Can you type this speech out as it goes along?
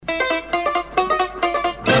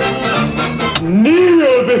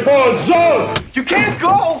zone! You can't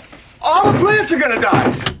go! All the plants are gonna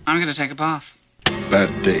die! I'm gonna take a bath.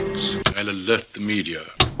 Bad dates. I'll alert the media.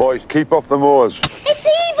 Boys, keep off the moors. It's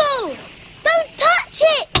evil! Don't touch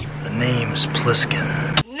it! The name's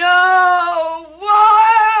Pliskin. No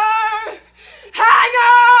wire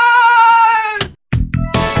hanger!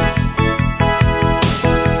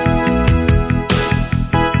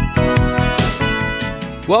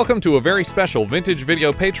 Welcome to a very special Vintage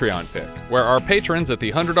Video Patreon pick, where our patrons at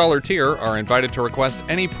the $100 tier are invited to request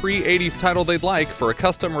any pre-80s title they'd like for a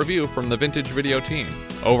custom review from the Vintage Video team,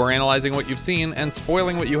 overanalyzing what you've seen and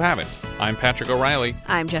spoiling what you haven't. I'm Patrick O'Reilly.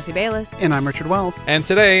 I'm Jesse Bayless. And I'm Richard Wells. And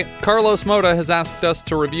today, Carlos Moda has asked us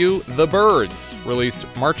to review The Birds, released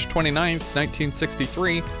March 29th,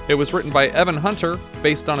 1963. It was written by Evan Hunter,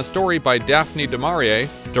 based on a story by Daphne du Maurier,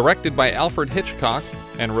 directed by Alfred Hitchcock,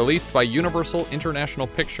 and released by Universal International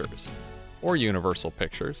Pictures, or Universal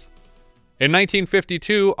Pictures. In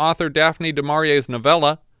 1952, author Daphne du Maurier's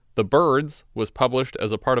novella, The Birds, was published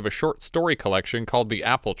as a part of a short story collection called The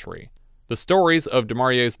Apple Tree. The stories of du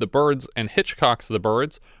Maurier's The Birds and Hitchcock's The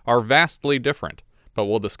Birds are vastly different, but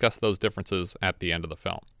we'll discuss those differences at the end of the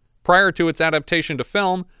film. Prior to its adaptation to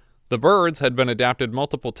film, The Birds had been adapted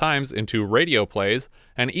multiple times into radio plays,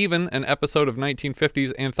 and even an episode of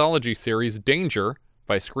 1950s anthology series Danger,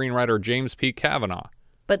 by screenwriter James P. Cavanaugh.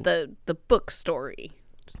 But the book story.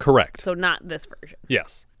 Correct. So not this version.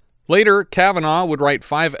 Yes. Later, Cavanaugh would write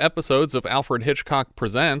 5 episodes of Alfred Hitchcock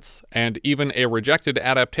Presents, and even a rejected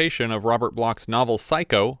adaptation of Robert Bloch's novel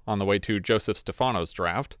Psycho on the way to Joseph Stefano's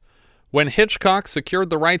draft. When Hitchcock secured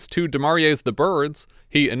the rights to du Maurier's The Birds,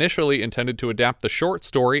 he initially intended to adapt the short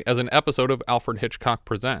story as an episode of Alfred Hitchcock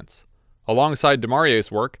Presents. Alongside du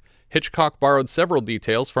Maurier's work, Hitchcock borrowed several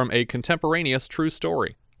details from a contemporaneous true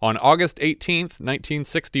story. On August 18,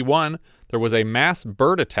 1961, there was a mass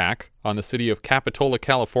bird attack on the city of Capitola,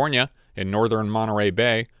 California, in northern Monterey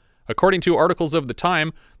Bay. According to articles of the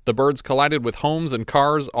time, the birds collided with homes and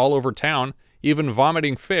cars all over town, even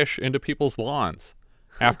vomiting fish into people's lawns.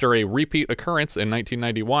 After a repeat occurrence in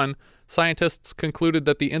 1991, scientists concluded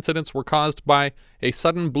that the incidents were caused by a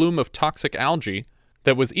sudden bloom of toxic algae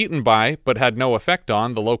that was eaten by, but had no effect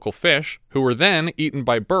on, the local fish, who were then eaten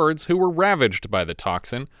by birds who were ravaged by the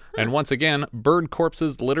toxin, and once again, bird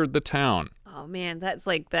corpses littered the town. Oh man, that's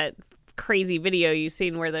like that crazy video you've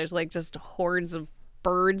seen where there's like just hordes of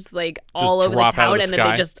birds like all over the town, and then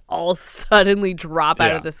they just all suddenly drop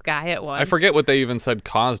out of the sky at once. I forget what they even said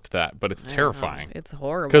caused that, but it's terrifying. It's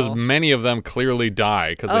horrible. Because many of them clearly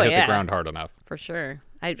die because they hit the ground hard enough. For sure.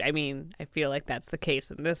 I mean, I feel like that's the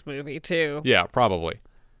case in this movie, too. Yeah, probably.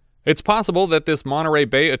 It's possible that this Monterey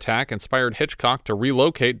Bay attack inspired Hitchcock to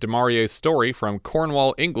relocate du Maurier's story from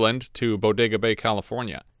Cornwall, England to Bodega Bay,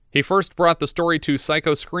 California. He first brought the story to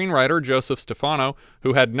Psycho screenwriter Joseph Stefano,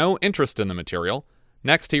 who had no interest in the material.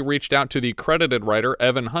 Next, he reached out to the credited writer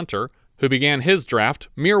Evan Hunter, who began his draft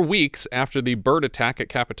mere weeks after the bird attack at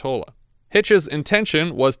Capitola. Hitch's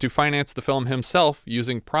intention was to finance the film himself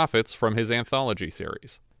using profits from his anthology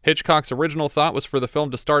series. Hitchcock's original thought was for the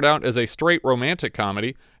film to start out as a straight romantic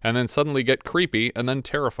comedy and then suddenly get creepy and then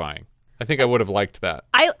terrifying. I think I would have liked that.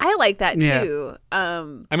 I like that too.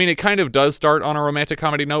 I mean, it kind of does start on a romantic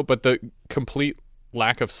comedy note, but the complete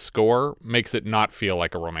lack of score makes it not feel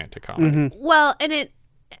like a romantic comedy. Mm-hmm. Well, and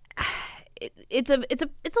it's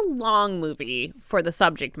a long movie for the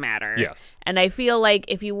subject matter. Yes. And I feel like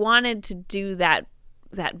if you wanted to do that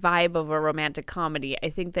vibe of a romantic comedy, I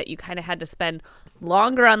think that you kind of had to spend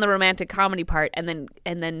longer on the romantic comedy part and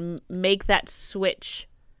then make that switch.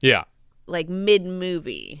 Yeah. Like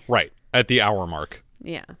mid-movie. Right. At the hour mark.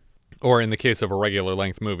 Yeah. Or in the case of a regular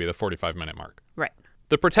length movie, the 45-minute mark. Right.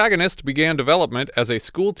 The protagonist began development as a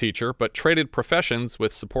school teacher, but traded professions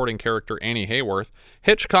with supporting character Annie Hayworth.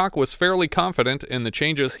 Hitchcock was fairly confident in the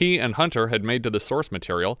changes he and Hunter had made to the source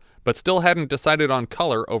material, but still hadn't decided on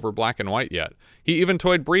color over black and white yet. He even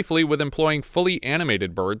toyed briefly with employing fully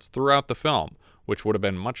animated birds throughout the film, which would have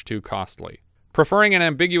been much too costly. Preferring an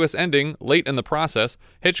ambiguous ending, late in the process,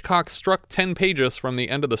 Hitchcock struck 10 pages from the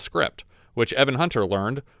end of the script, which Evan Hunter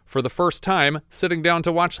learned for the first time sitting down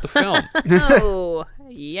to watch the film. Oh,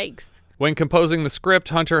 yikes. When composing the script,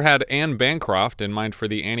 Hunter had Anne Bancroft in mind for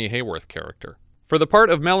the Annie Hayworth character. For the part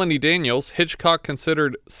of Melanie Daniels, Hitchcock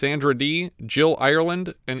considered Sandra Dee, Jill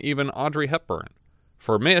Ireland, and even Audrey Hepburn.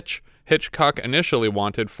 For Mitch, Hitchcock initially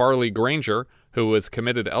wanted Farley Granger, who was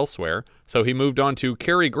committed elsewhere, so he moved on to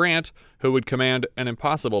Cary Grant, who would command an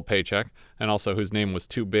impossible paycheck, and also whose name was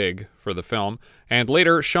too big for the film, and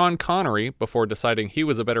later Sean Connery, before deciding he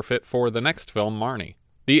was a better fit for the next film, Marnie.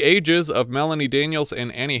 The The ages of Melanie Daniels and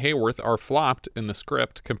Annie Hayworth are flopped in the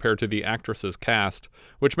script compared to the actress's cast,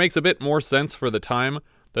 which makes a bit more sense for the time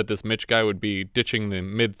that this Mitch guy would be ditching the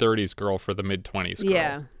mid-30s girl for the mid-20s girl.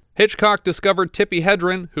 Yeah. Hitchcock discovered Tippi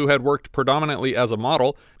Hedren, who had worked predominantly as a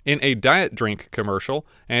model, in a diet drink commercial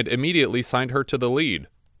and immediately signed her to the lead.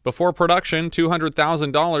 Before production,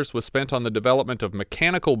 $200,000 was spent on the development of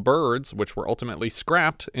mechanical birds, which were ultimately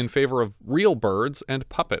scrapped in favor of real birds and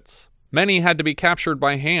puppets. Many had to be captured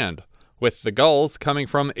by hand, with the gulls coming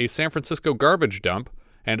from a San Francisco garbage dump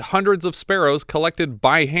and hundreds of sparrows collected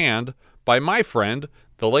by hand by my friend,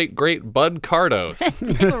 the late great Bud Cardos.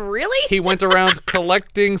 Really? He went around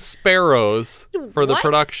collecting sparrows for the What?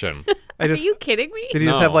 production. Are you kidding me? Did he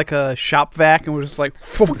just No. have like a shop vac and was just like,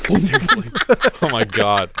 Oh my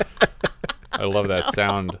god. I love that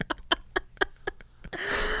sound.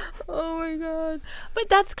 Oh my god. But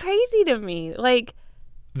that's crazy to me. Like,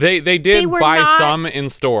 They They did were buy not- some in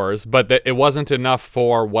stores, but it wasn't enough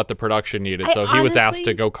for what the production needed, I so he was asked honestly-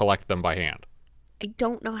 to go collect them by hand. I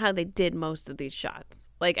don't know how they did most of these shots.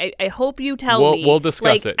 Like, I hope you tell me. We'll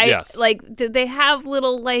discuss like, it, yes. Like, did they have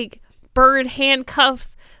little, like, bird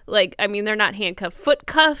handcuffs? Like, I mean, they're not handcuffs. Foot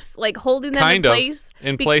cuffs? Like, holding them Kind in of. place?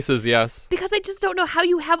 In places, yes. Because I just don't know how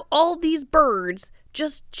you have all these birds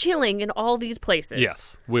just chilling in all these places.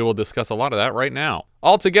 Yes, we will discuss a lot of that right now.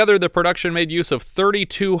 Altogether, the production made use of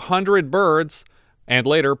 3,200 birds, and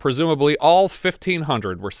later, presumably, all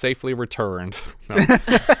 1,500 were safely returned.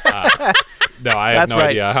 No, I have That's no right.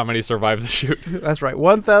 idea how many survived the shoot. that's right,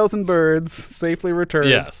 1,000 birds safely returned.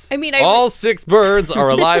 Yes. I mean, all 6 birds are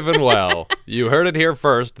alive and well. You heard it here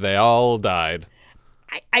first. They all died.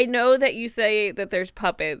 I know that you say that there's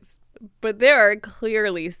puppets, but there are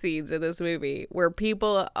clearly scenes in this movie where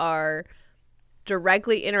people are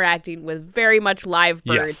directly interacting with very much live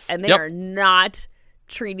birds, Yes. and they Yep. are not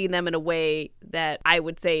treating them in a way that I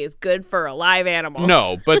would say is good for a live animal.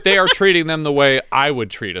 No, but they are treating them the way I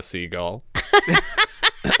would treat a seagull.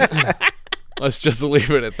 Let's just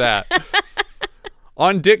leave it at that.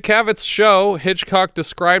 On Dick Cavett's show, Hitchcock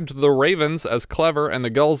described the ravens as clever and the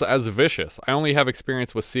gulls as vicious. I only have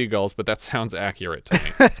experience with seagulls, but that sounds accurate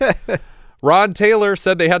to me. Rod Taylor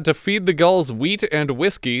said they had to feed the gulls wheat and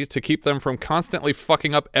whiskey to keep them from constantly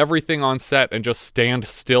fucking up everything on set and just stand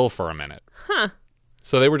still for a minute. Huh.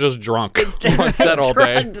 So they were just drunk on set all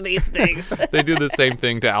day. Drugged these things. They do the same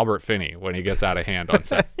thing to Albert Finney when he gets out of hand on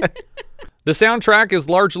set. The soundtrack is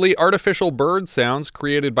largely artificial bird sounds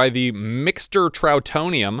created by the Mixter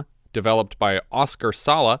Troutonium, developed by Oscar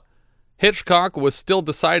Sala. Hitchcock was still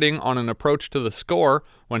deciding on an approach to the score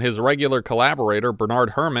when his regular collaborator,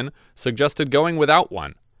 Bernard Herrmann, suggested going without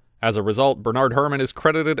one. As a result, Bernard Herrmann is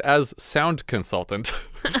credited as sound consultant.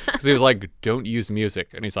 Because he was like, don't use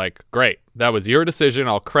music. And he's like, great, that was your decision,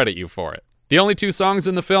 I'll credit you for it. The only 2 songs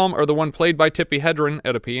in the film are the one played by Tippi Hedren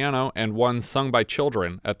at a piano and one sung by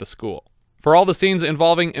children at the school. For all the scenes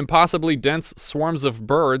involving impossibly dense swarms of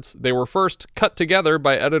birds, they were first cut together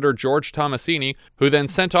by editor George Tomasini, who then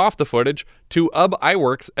sent off the footage to Ub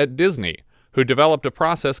Iwerks at Disney, who developed a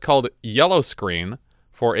process called yellow screen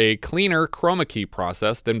for a cleaner chroma key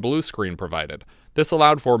process than blue screen provided. This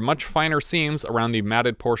allowed for much finer seams around the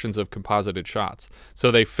matted portions of composited shots. So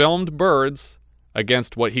they filmed birds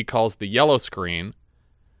against what he calls the yellow screen,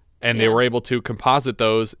 and they were able to composite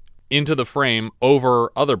those into the frame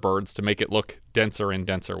over other birds to make it look denser and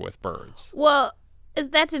denser with birds. Well,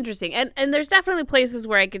 that's interesting. And there's definitely places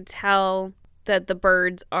where I could tell that the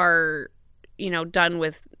birds are, you know, done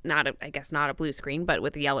with not a blue screen, but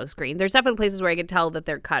with a yellow screen. There's definitely places where I could tell that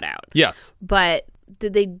they're cut out. Yes. But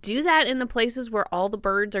did they do that in the places where all the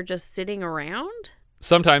birds are just sitting around?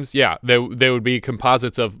 Sometimes, yeah, they would be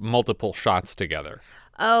composites of multiple shots together.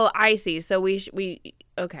 Oh, I see. So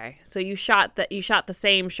okay. So you shot the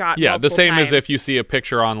same shot. Yeah, the multiple same as times. if you see a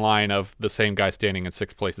picture online of the same guy standing in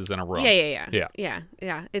 6 places in a row. Yeah.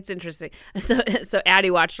 It's interesting. So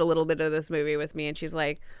Addie watched a little bit of this movie with me, and she's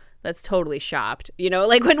like, "That's totally shopped." You know,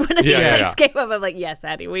 like when these things came up, I'm like, "Yes,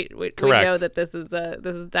 Addie, we know that this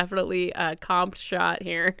is definitely a comped shot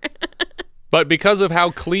here." But because of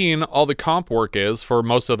how clean all the comp work is for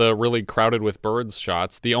most of the really crowded with birds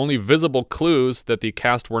shots, the only visible clues that the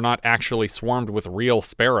cast were not actually swarmed with real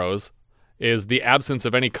sparrows is the absence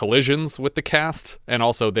of any collisions with the cast, and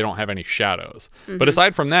also they don't have any shadows. Mm-hmm. But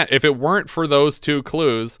aside from that, if it weren't for those 2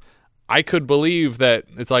 clues, I could believe that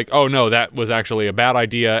it's like, oh no, that was actually a bad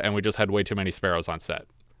idea and we just had way too many sparrows on set.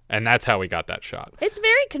 And that's how we got that shot. It's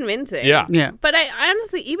very convincing. Yeah. But I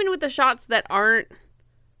honestly, even with the shots that aren't,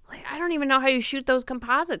 like, I don't even know how you shoot those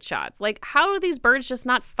composite shots. Like, how are these birds just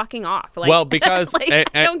not fucking off? Like, well, because like,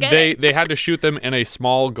 I don't get it. they had to shoot them in a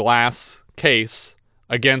small glass case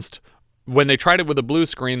against when they tried it with a blue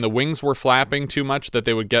screen, the wings were flapping too much that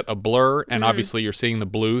they would get a blur, and obviously you're seeing the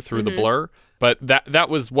blue through the blur. But that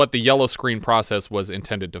was what the yellow screen process was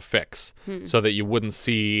intended to fix, so that you wouldn't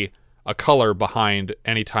see a color behind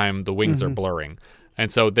anytime the wings are blurring.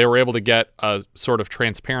 And so they were able to get a sort of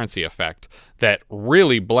transparency effect that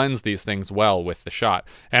really blends these things well with the shot.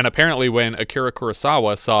 And apparently when Akira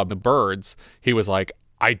Kurosawa saw The Birds, he was like,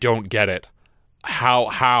 I don't get it.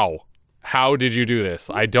 How did you do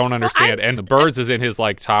this? I don't understand. And The Birds is in his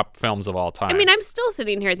like top films of all time. I mean, I'm still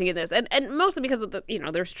sitting here thinking this, and mostly because of the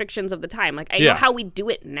the restrictions of the time. Like I know how we do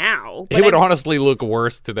it now. He would honestly look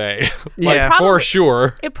worse today. Yeah, for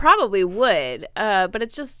sure. It probably would. But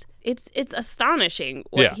it's just it's astonishing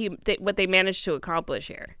what they managed to accomplish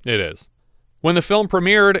here. It is. When the film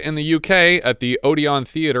premiered in the UK at the Odeon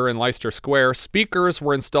Theatre in Leicester Square, speakers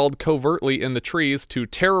were installed covertly in the trees to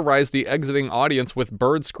terrorize the exiting audience with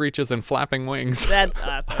bird screeches and flapping wings. That's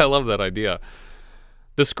awesome. I love that idea.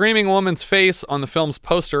 The screaming woman's face on the film's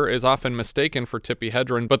poster is often mistaken for Tippi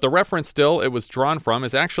Hedren, but the reference still it was drawn from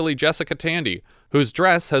is actually Jessica Tandy, whose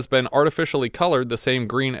dress has been artificially colored the same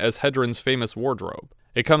green as Hedren's famous wardrobe.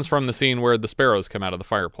 It comes from the scene where the sparrows come out of the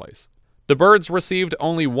fireplace. The Birds received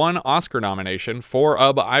only one Oscar nomination for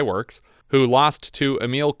Ub Iwerks, who lost to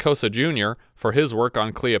Emil Cosa Jr. for his work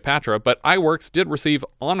on Cleopatra, but Iwerks did receive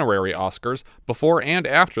honorary Oscars before and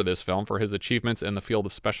after this film for his achievements in the field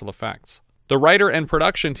of special effects. The writer and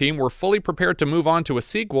production team were fully prepared to move on to a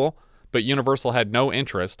sequel, but Universal had no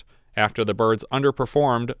interest after The Birds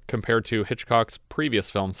underperformed compared to Hitchcock's previous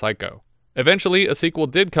film, Psycho. Eventually, a sequel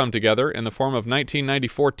did come together in the form of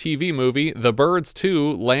 1994 TV movie The Birds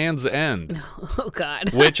 2: Land's End. Oh,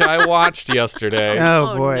 God. Which I watched yesterday.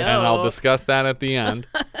 Oh, boy. No. And I'll discuss that at the end.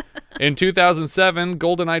 In 2007,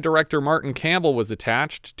 GoldenEye director Martin Campbell was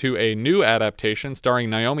attached to a new adaptation starring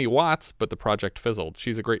Naomi Watts, but the project fizzled.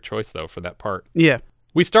 She's a great choice, though, for that part. Yeah.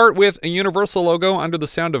 We start with a Universal logo under the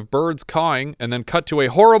sound of birds cawing, and then cut to a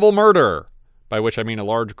horrible murder, by which I mean a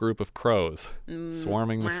large group of crows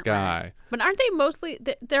swarming the sky. But aren't they mostly...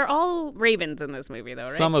 They're all ravens in this movie, though,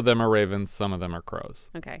 right? Some of them are ravens, some of them are crows.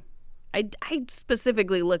 Okay. I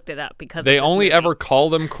specifically looked it up because they of this only movie. ever call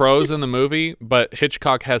them crows in the movie, but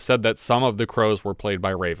Hitchcock has said that some of the crows were played by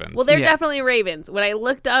ravens. Well, they're definitely ravens. When I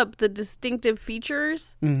looked up the distinctive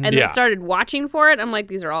features and then started watching for it, I'm like,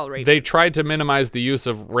 these are all ravens. They tried to minimize the use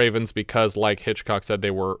of ravens because, like Hitchcock said,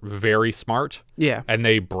 they were very smart. Yeah. And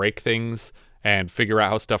they break things and figure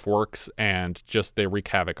out how stuff works, and just they wreak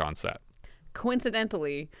havoc on set.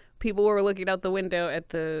 Coincidentally, people were looking out the window at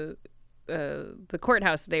the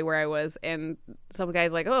courthouse today where I was, and some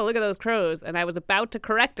guy's like, oh, look at those crows, and I was about to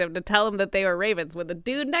correct him to tell him that they were ravens when the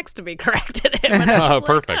dude next to me corrected him. And I was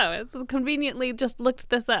perfect. It's conveniently just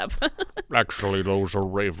looked this up. Actually, those are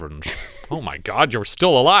ravens. Oh my God, you're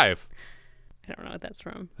still alive. I don't know what that's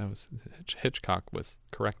from. That was Hitchcock was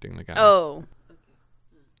correcting the guy. Oh.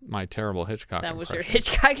 My terrible Hitchcock That impression. was your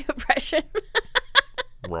Hitchcock impression?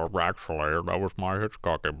 Well, actually, that was my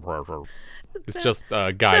Hitchcock impression. It's just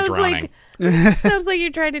a guy drowning. Sounds like you're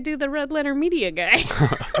trying to do the Red Letter Media guy.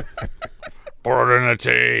 Pour it in a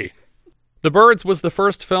tea. The Birds was the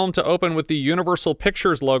first film to open with the Universal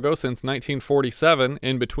Pictures logo since 1947.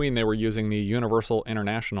 In between, they were using the Universal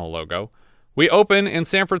International logo. We open in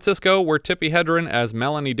San Francisco, where Tippi Hedren as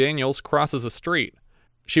Melanie Daniels crosses a street.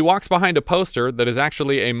 She walks behind a poster that is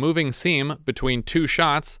actually a moving seam between two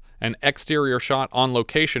shots, an exterior shot on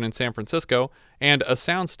location in San Francisco, and a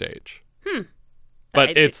soundstage.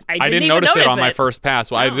 But I didn't notice it on my first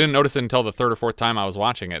pass. Well, no. I didn't notice it until the third or fourth time I was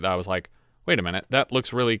watching it. That I was like, wait a minute, that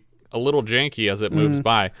looks really a little janky as it moves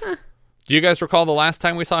by. Do you guys recall the last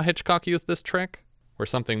time we saw Hitchcock use this trick? Where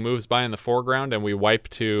something moves by in the foreground and we wipe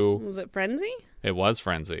to... Was it Frenzy? It was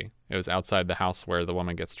Frenzy. It was outside the house where the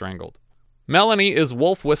woman gets strangled. Melanie is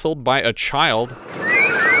wolf whistled by a child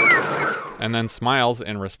and then smiles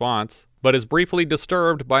in response, but is briefly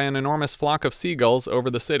disturbed by an enormous flock of seagulls over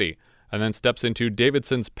the city, and then steps into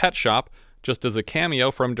Davidson's pet shop just as a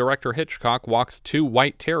cameo from director Hitchcock walks two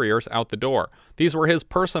white terriers out the door. These were his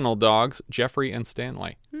personal dogs, Jeffrey and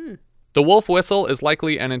Stanley. The wolf whistle is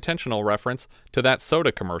likely an intentional reference to that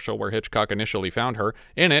soda commercial where Hitchcock initially found her.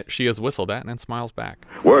 In it, she is whistled at and then smiles back.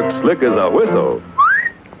 Works slick as a whistle.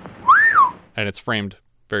 And it's framed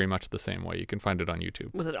very much the same way. You can find it on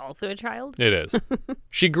YouTube. Was it also a child? It is.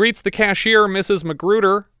 She greets the cashier, Mrs.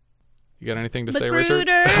 Magruder. You got anything to say, Richard?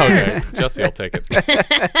 Okay, Jesse, I'll take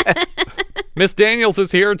it. Miss Daniels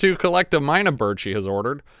is here to collect a mynah bird she has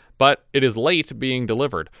ordered, but it is late being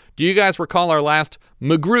delivered. Do you guys recall our last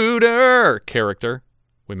Magruder character?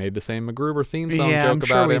 We made the same MacGruber theme song joke I'm about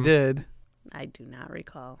sure him. we did. I do not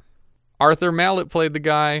recall. Arthur Mallet played the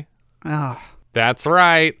guy. Oh. That's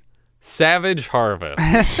right. Savage Harvest.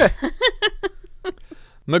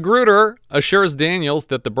 Magruder assures Daniels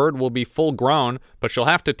that the bird will be full grown, but she'll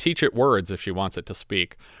have to teach it words if she wants it to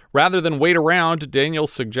speak. Rather than wait around,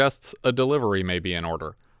 Daniels suggests a delivery may be in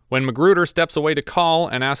order. When Magruder steps away to call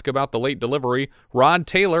and ask about the late delivery, Rod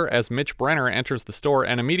Taylor as Mitch Brenner enters the store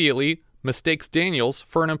and immediately mistakes Daniels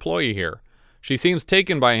for an employee here. She seems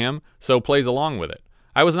taken by him, so plays along with it.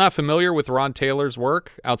 I was not familiar with Rod Taylor's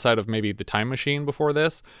work, outside of maybe The Time Machine before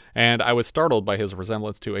this, and I was startled by his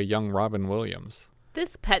resemblance to a young Robin Williams.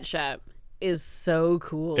 This pet shop is so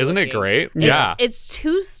cool. Isn't it great? It's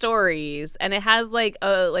 2 stories, and it has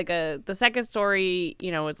the second story,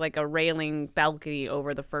 is like a railing balcony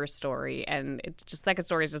over the first story, and it's just second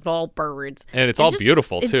story is just all birds. And it's all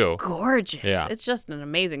beautiful too. It's gorgeous. Yeah. It's just an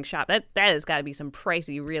amazing shop. That has got to be some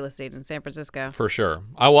pricey real estate in San Francisco. For sure.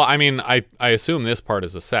 I assume this part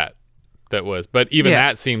is a set but even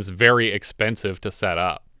that seems very expensive to set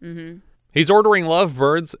up. Mm-hmm. He's ordering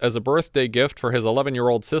lovebirds as a birthday gift for his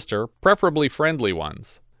 11-year-old sister, preferably friendly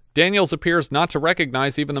ones. Daniels appears not to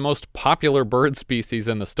recognize even the most popular bird species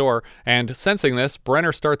in the store, and sensing this,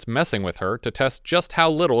 Brenner starts messing with her to test just how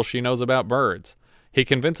little she knows about birds. He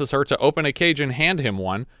convinces her to open a cage and hand him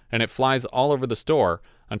one, and it flies all over the store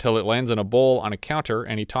until it lands in a bowl on a counter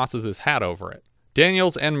and he tosses his hat over it.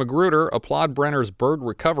 Daniels and Magruder applaud Brenner's bird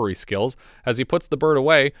recovery skills as he puts the bird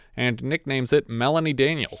away and nicknames it Melanie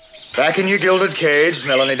Daniels. Back in your gilded cage,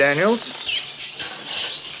 Melanie Daniels.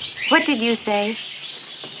 What did you say?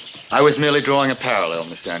 I was merely drawing a parallel,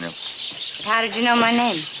 Miss Daniels. How did you know my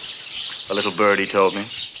name? A little birdie told me.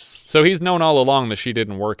 So he's known all along that she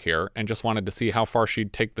didn't work here and just wanted to see how far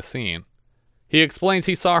she'd take the scene. He explains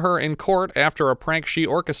he saw her in court after a prank she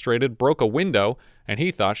orchestrated broke a window, and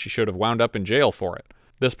he thought she should have wound up in jail for it.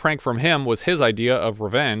 This prank from him was his idea of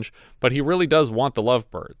revenge, but he really does want the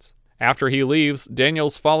lovebirds. After he leaves,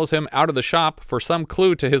 Daniels follows him out of the shop for some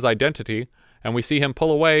clue to his identity, and we see him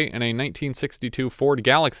pull away in a 1962 Ford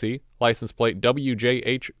Galaxy, license plate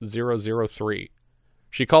WJH003.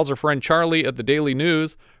 She calls her friend Charlie at the Daily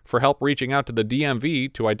News for help reaching out to the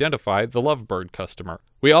DMV to identify the lovebird customer.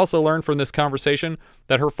 We also learn from this conversation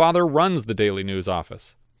that her father runs the Daily News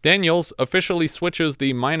office. Daniels officially switches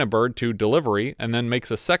the Mina bird to delivery and then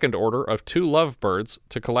makes a second order of 2 lovebirds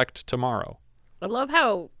to collect tomorrow. I love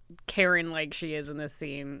how Karen-like she is in this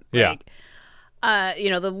scene. Yeah.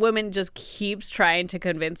 The woman just keeps trying to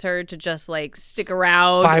convince her to just stick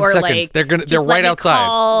around. 5 or seconds. They're right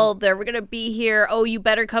outside. They're gonna be here. Oh, you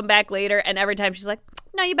better come back later. And every time she's like,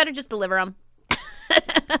 no, you better just deliver them.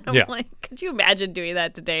 I'm like, could you imagine doing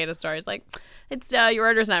that today in a store? It's like, it's your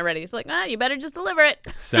order's not ready. It's like, you better just deliver it.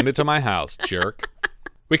 Send it to my house, jerk.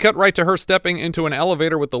 We cut right to her stepping into an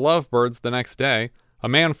elevator with the lovebirds the next day. A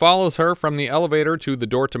man follows her from the elevator to the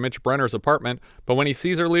door to Mitch Brenner's apartment, but when he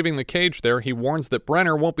sees her leaving the cage there, he warns that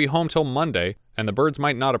Brenner won't be home till Monday, and the birds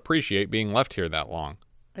might not appreciate being left here that long.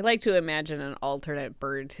 I like to imagine an alternate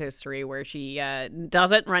bird history where she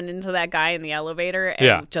doesn't run into that guy in the elevator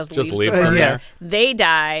and just leaves the birds. Yeah. They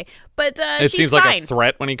die, but it she's seems fine. like a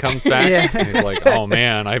threat when he comes back. He's like, oh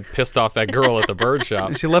man, I pissed off that girl at the bird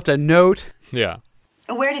shop. She left a note. Yeah.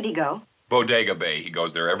 Where did he go? Bodega Bay. He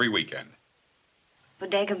goes there every weekend.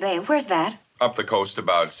 Bodega Bay. Where's that? Up the coast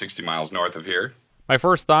about 60 miles north of here. My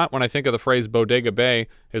first thought when I think of the phrase Bodega Bay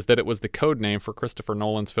is that it was the code name for Christopher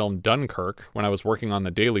Nolan's film Dunkirk when I was working on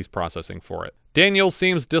the dailies processing for it. Daniels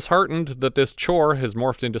seems disheartened that this chore has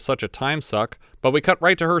morphed into such a time suck, but we cut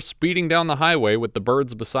right to her speeding down the highway with the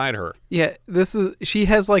birds beside her. Yeah, she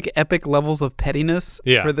has epic levels of pettiness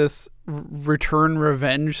for this return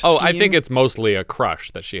revenge scheme. Oh, I think it's mostly a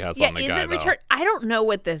crush that she has on the guy, though. I don't know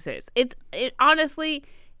what this is. Honestly,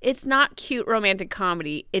 it's not cute romantic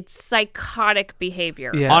comedy. It's psychotic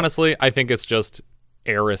behavior. Yeah. Honestly, I think it's just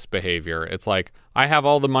heiress behavior. It's like, I have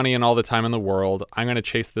all the money and all the time in the world. I'm going to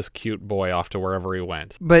chase this cute boy off to wherever he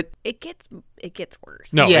went. But it gets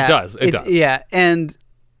worse. No, it does. It does. Yeah, and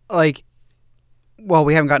we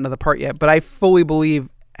haven't gotten to the part yet, but I fully believe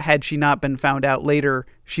had she not been found out later,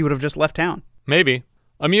 she would have just left town. Maybe.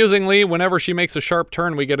 Amusingly, whenever she makes a sharp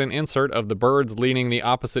turn, we get an insert of the birds leaning the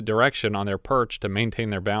opposite direction on their perch to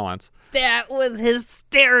maintain their balance. That was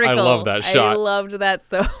hysterical. I love that shot. I loved that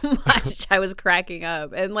so much. I was cracking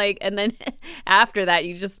up. And then after that,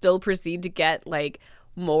 you just still proceed to get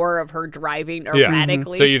more of her driving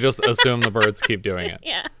erratically. So you just assume the birds keep doing it.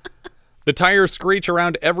 Yeah. The tires screech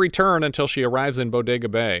around every turn until she arrives in Bodega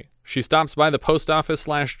Bay. She stops by the post office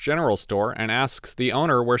 / general store and asks the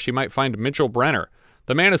owner where she might find Mitchell Brenner.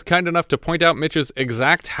 The man is kind enough to point out Mitch's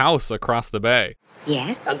exact house across the bay.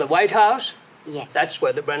 Yes. And the White House? Yes. That's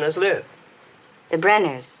where the Brenners live. The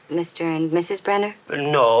Brenners, Mr. and Mrs. Brenner?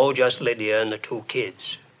 No, just Lydia and the 2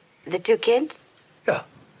 kids. The 2 kids? Yeah,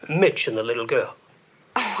 Mitch and the little girl.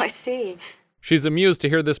 Oh, I see. She's amused to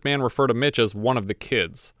hear this man refer to Mitch as one of the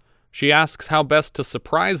kids. She asks how best to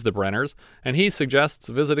surprise the Brenners, and he suggests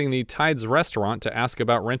visiting the Tides restaurant to ask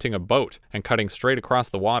about renting a boat and cutting straight across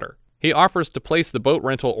the water. He offers to place the boat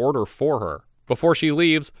rental order for her. Before she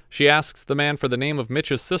leaves, she asks the man for the name of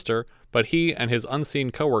Mitch's sister, but he and his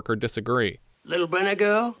unseen coworker disagree. Little Brenner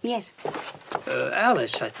girl? Yes.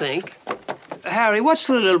 Alice, I think. Harry, what's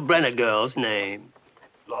the little Brenner girl's name?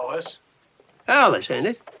 Lois? Alice, ain't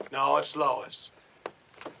it? No, it's Lois.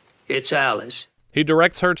 It's Alice. He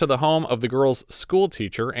directs her to the home of the girl's school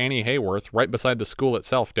teacher, Annie Hayworth, right beside the school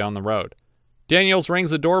itself down the road. Daniels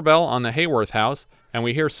rings a doorbell on the Hayworth house, and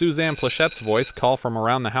we hear Suzanne Plachette's voice call from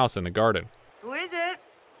around the house in the garden. Who is it?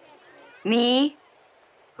 Me?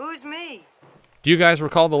 Who's me? Do you guys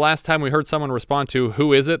recall the last time we heard someone respond to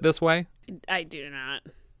 "Who is it?" this way? I do not.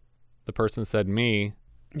 The person said "me."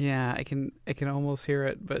 Yeah, I can almost hear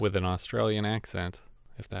it, but with an Australian accent,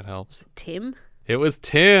 if that helps. Tim? It was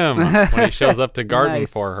Tim when he shows up to garden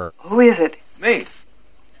Nice. for her. Who is it? Me.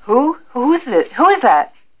 Who? Who is it? Who is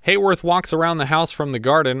that? Hayworth walks around the house from the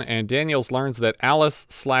garden, and Daniels learns that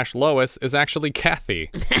Alice/Lois is actually Kathy.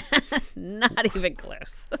 Not even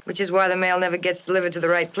close. Which is why the mail never gets delivered to the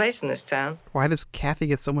right place in this town. why does Kathy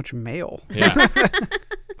get so much mail? Yeah.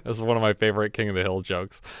 This is one of my favorite King of the Hill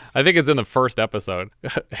jokes. I think it's in the first episode.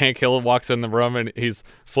 Hank Hill walks in the room, and he's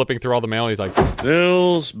flipping through all the mail, and he's like,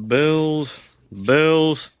 Bills, bills,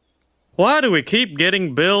 bills. Why do we keep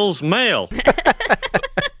getting Bill's mail?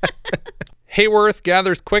 Hayworth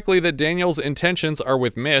gathers quickly that Daniel's intentions are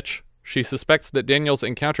with Mitch. She suspects that Daniels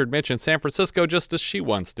encountered Mitch in San Francisco just as she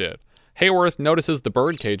once did. Hayworth notices the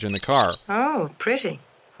birdcage in the car. Oh, pretty.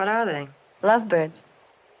 What are they? Lovebirds.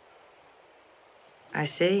 I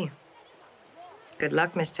see. Good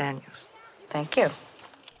luck, Miss Daniels. Thank you.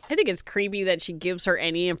 I think it's creepy that she gives her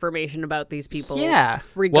any information about these people. Yeah.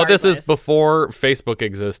 Regardless. Well, this is before Facebook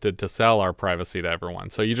existed to sell our privacy to everyone,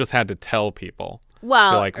 so you just had to tell people.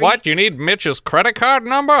 Well, you're like, what? You need Mitch's credit card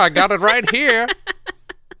number? I got it right here.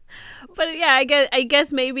 But yeah, I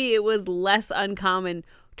guess maybe it was less uncommon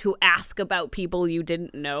to ask about people you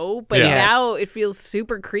didn't know, but Yeah. now it feels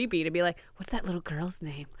super creepy to be like, what's that little girl's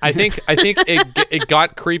name? I think it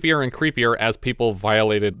got creepier and creepier as people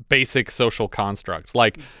violated basic social constructs.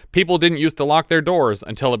 Like, people didn't used to lock their doors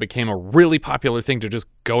until it became a really popular thing to just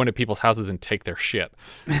go into people's houses and take their shit.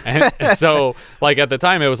 And so, like, at the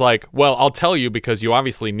time, it was like, well, I'll tell you because you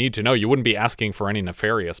obviously need to know. You wouldn't be asking for any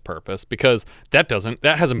nefarious purpose because that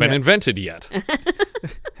hasn't been invented yet.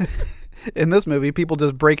 In this movie, people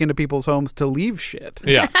just break into people's homes to leave shit.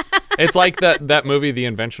 Yeah. It's like that movie, The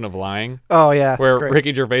Invention of Lying. Oh, yeah. Where it's great.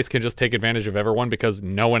 Ricky Gervais can just take advantage of everyone because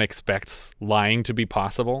no one expects lying to be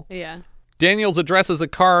possible. Yeah. Daniels addresses a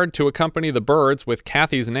card to accompany the birds with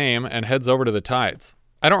Kathy's name and heads over to the Tides.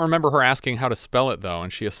 I don't remember her asking how to spell it, though,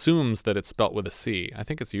 and she assumes that it's spelt with a C. I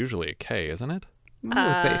think it's usually a K, isn't it? I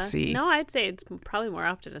would say C. No, I'd say it's probably more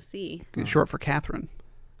often a C. Short for Catherine.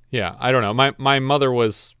 Yeah, I don't know. My mother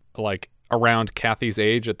was like around Kathy's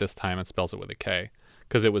age at this time and spells it with a K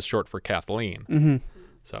because it was short for Kathleen. Mm-hmm.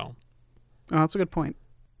 So. Oh, that's a good point.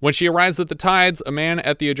 When she arrives at the Tides, a man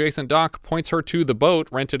at the adjacent dock points her to the boat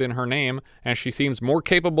rented in her name, and she seems more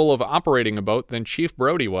capable of operating a boat than Chief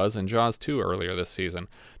Brody was in Jaws 2 earlier this season.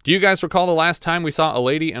 Do you guys recall the last time we saw a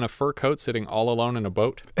lady in a fur coat sitting all alone in a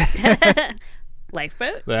boat?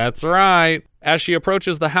 Lifeboat? That's right. As she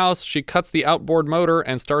approaches the house, she cuts the outboard motor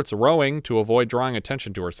and starts rowing to avoid drawing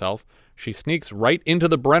attention to herself. She sneaks right into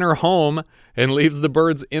the Brenner home and leaves the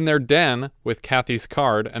birds in their den with Kathy's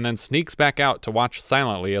card and then sneaks back out to watch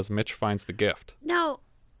silently as Mitch finds the gift. Now,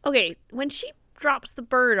 okay, when she drops the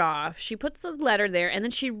bird off, she puts the letter there and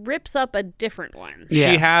then she rips up a different one.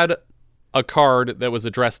 Yeah. She had a card that was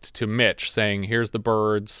addressed to Mitch saying, here's the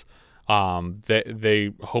birds.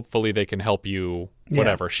 They hopefully they can help you,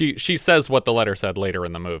 whatever. Yeah. She says what the letter said later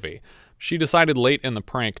in the movie. She decided late in the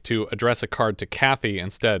prank to address a card to Kathy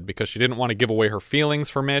instead because she didn't want to give away her feelings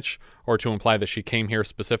for Mitch or to imply that she came here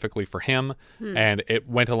specifically for him. And it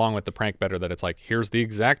went along with the prank better that it's like, here's the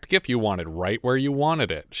exact gift you wanted right where you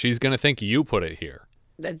wanted it. She's going to think you put it here.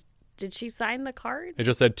 Did she sign the card? It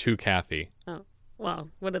just said to Kathy. Oh, well,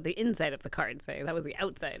 what did the inside of the card say? That was the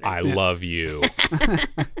outside. I love you.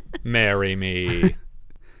 Marry me.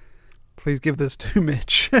 Please give this to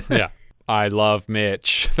Mitch. Yeah. I love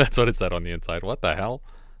Mitch. That's what it said on the inside. What the hell?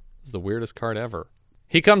 This is the weirdest card ever.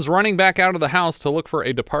 He comes running back out of the house to look for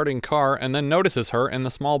a departing car and then notices her in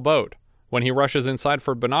the small boat. When he rushes inside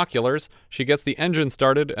for binoculars, she gets the engine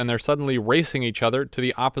started and they're suddenly racing each other to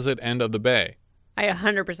the opposite end of the bay. I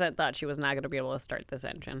 100% thought she was not going to be able to start this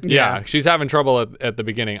engine. Yeah, she's having trouble at the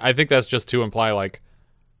beginning. I think that's just to imply, like,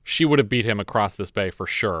 she would have beat him across this bay for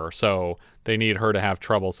sure, so they need her to have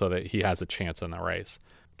trouble so that he has a chance in the race.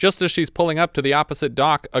 Just as she's pulling up to the opposite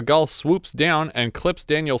dock, a gull swoops down and clips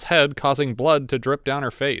Daniel's head, causing blood to drip down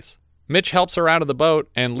her face. Mitch helps her out of the boat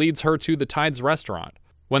and leads her to the Tides restaurant.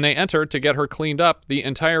 When they enter to get her cleaned up, the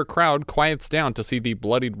entire crowd quiets down to see the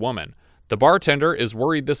bloodied woman. The bartender is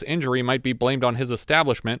worried this injury might be blamed on his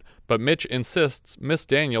establishment, but Mitch insists Miss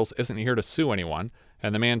Daniels isn't here to sue anyone,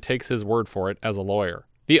 and the man takes his word for it as a lawyer.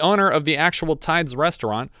 The owner of the actual Tides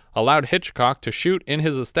restaurant allowed Hitchcock to shoot in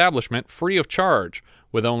his establishment free of charge,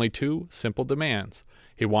 with only 2 simple demands.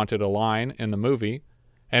 He wanted a line in the movie,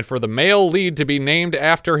 and for the male lead to be named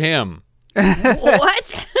after him.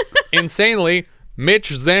 What? Insanely, Mitch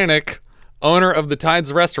Zanuck, owner of the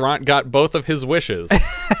Tides restaurant, got both of his wishes.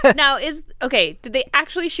 Now, did they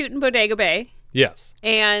actually shoot in Bodega Bay? Yes.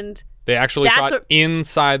 And they actually shot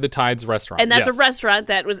inside the Tides restaurant. And that's a restaurant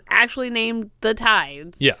that was actually named the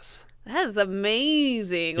Tides. Yes. That is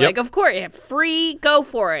amazing. Yep. Like, of course, free, go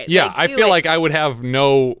for it. Yeah, like, I feel like I would have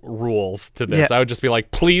no rules to this. Yeah. I would just be like,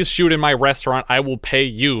 please shoot in my restaurant. I will pay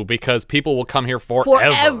you because people will come here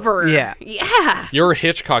forever. Yeah. Yeah. You're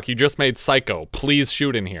Hitchcock. You just made Psycho. Please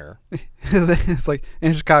shoot in here. It's like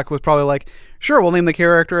Hitchcock was probably like, sure, we'll name the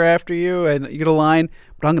character after you and you get a line,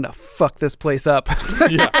 but I'm going to fuck this place up.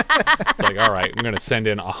 Yeah. It's like, all right, I'm going to send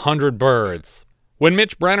in 100 birds. When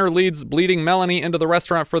Mitch Brenner leads Bleeding Melanie into the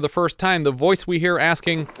restaurant for the first time, the voice we hear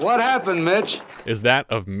asking, "What happened, Mitch?" is that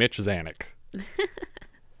of Mitch Zanuck.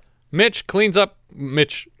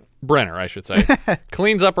 Mitch Brenner, I should say,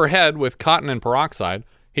 cleans up her head with cotton and peroxide.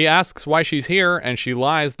 He asks why she's here, and she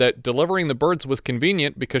lies that delivering the birds was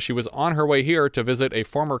convenient because she was on her way here to visit a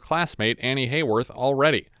former classmate, Annie Hayworth,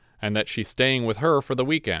 already, and that she's staying with her for the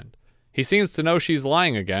weekend. He seems to know she's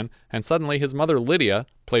lying again, and suddenly his mother Lydia,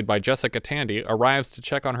 played by Jessica Tandy, arrives to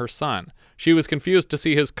check on her son. She was confused to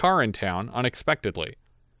see his car in town unexpectedly.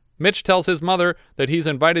 Mitch tells his mother that he's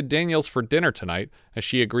invited Daniels for dinner tonight, as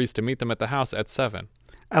she agrees to meet them at the house at 7.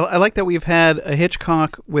 I like that we've had a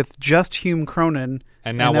Hitchcock with just Hume Cronyn.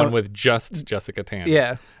 And now one with just Jessica Tandy.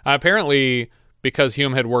 Yeah. Apparently, because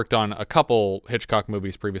Hume had worked on a couple Hitchcock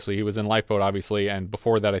movies previously, he was in Lifeboat, obviously, and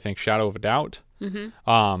before that, I think, Shadow of a Doubt,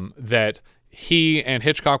 that he and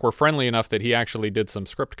Hitchcock were friendly enough that he actually did some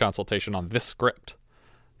script consultation on this script.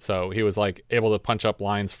 So he was, like, able to punch up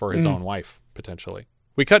lines for his own wife, potentially.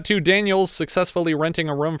 We cut to Daniels successfully renting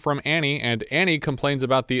a room from Annie, and Annie complains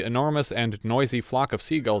about the enormous and noisy flock of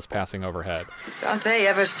seagulls passing overhead. Don't they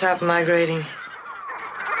ever stop migrating?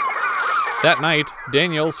 That night,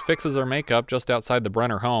 Daniels fixes her makeup just outside the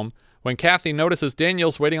Brenner home. When Kathy notices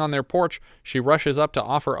Daniels waiting on their porch, she rushes up to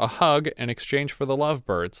offer a hug in exchange for the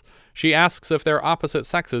lovebirds. She asks if they're opposite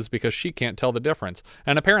sexes because she can't tell the difference.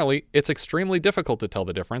 And apparently, it's extremely difficult to tell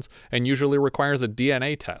the difference and usually requires a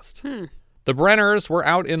DNA test. The Brenners were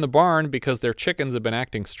out in the barn because their chickens have been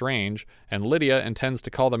acting strange, and Lydia intends to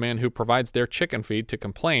call the man who provides their chicken feed to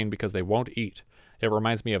complain because they won't eat. It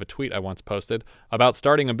reminds me of a tweet I once posted about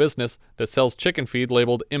starting a business that sells chicken feed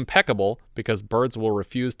labeled impeccable because birds will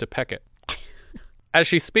refuse to peck it. As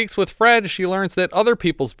she speaks with Fred, she learns that other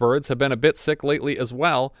people's birds have been a bit sick lately as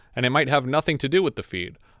well, and it might have nothing to do with the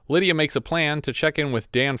feed. Lydia makes a plan to check in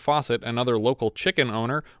with Dan Fawcett, another local chicken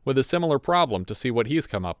owner, with a similar problem to see what he's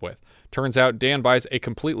come up with. Turns out Dan buys a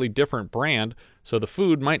completely different brand, so the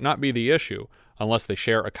food might not be the issue, unless they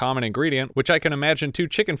share a common ingredient, which I can imagine 2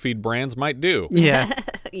 chicken feed brands might do. Yeah.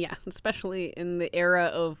 Yeah, especially in the era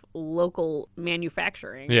of local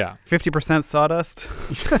manufacturing. Yeah. 50% sawdust.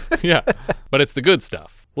 Yeah, but it's the good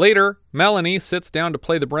stuff. Later, Melanie sits down to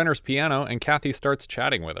play the Brenner's piano, and Kathy starts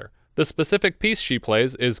chatting with her. The specific piece she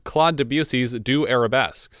plays is Claude Debussy's Deux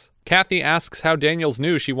Arabesques. Kathy asks how Daniels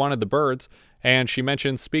knew she wanted the birds, and she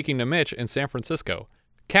mentions speaking to Mitch in San Francisco.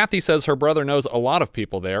 Kathy says her brother knows a lot of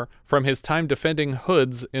people there from his time defending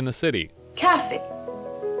hoods in the city. Kathy.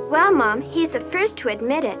 Well, Mom, he's the first to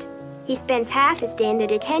admit it. He spends half his day in the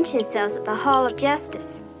detention cells at the Hall of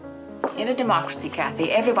Justice. In a democracy, Kathy,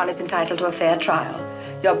 everyone is entitled to a fair trial.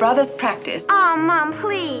 Your brother's practice... Oh, Mom,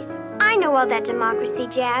 please. I know all that democracy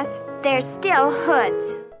jazz. There's still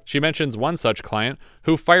hoods. She mentions one such client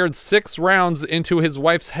who fired 6 rounds into his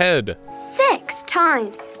wife's head. 6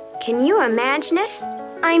 times. Can you imagine it?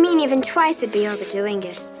 I mean, even twice would be overdoing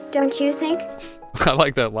it. Don't you think? I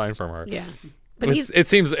like that line from her. Yeah. But it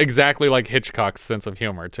seems exactly like Hitchcock's sense of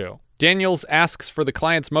humor, too. Daniels asks for the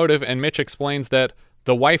client's motive, and Mitch explains that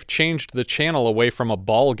the wife changed the channel away from a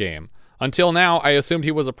ball game. Until now, I assumed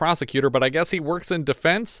he was a prosecutor, but I guess he works in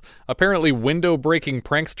defense? Apparently, window-breaking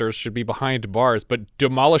pranksters should be behind bars, but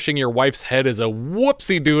demolishing your wife's head is a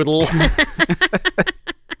whoopsie-doodle.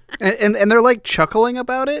 And they're like chuckling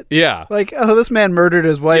about it? Yeah. Like, oh, this man murdered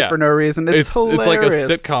his wife for no reason. It's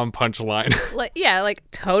hilarious. It's like a sitcom punchline. like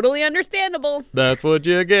totally understandable. That's what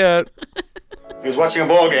you get. He was watching a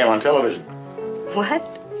ball game on television.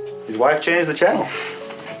 What? His wife changed the channel.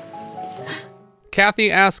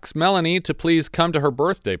 Kathy asks Melanie to please come to her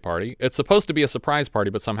birthday party. It's supposed to be a surprise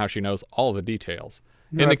party, but somehow she knows all the details.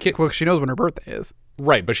 Well, she knows when her birthday is.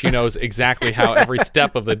 Right, but she knows exactly how every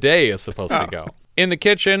step of the day is supposed to go. In the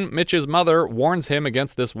kitchen, Mitch's mother warns him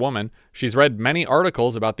against this woman. She's read many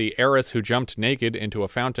articles about the heiress who jumped naked into a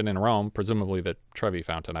fountain in Rome, presumably the Trevi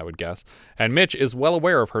Fountain, I would guess, and Mitch is well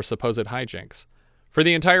aware of her supposed hijinks. For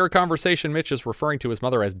the entire conversation, Mitch is referring to his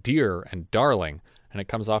mother as dear and darling, and it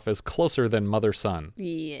comes off as closer than mother-son.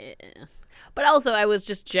 Yeah. But also, I was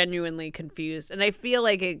just genuinely confused, and I feel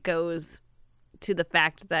like it goes to the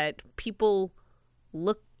fact that people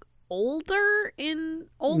look older in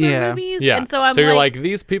older movies. Yeah. And so I'm you're like,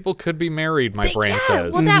 these people could be married, my brain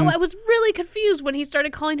says. Well, I was really confused when he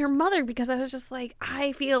started calling her mother because I was just like,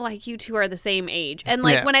 I feel like you two are the same age. And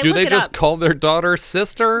like when I Do look it up. they just call their daughter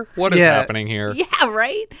sister? What is happening here? Yeah,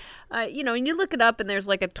 right? And you look it up and there's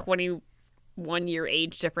like a 21-year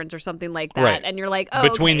age difference or something like that. Right. And you're like, oh,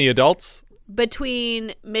 Between the adults?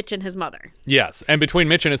 Between Mitch and his mother. Yes. And between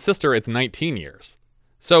Mitch and his sister, it's 19 years.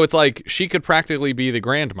 So it's like she could practically be the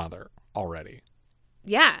grandmother already.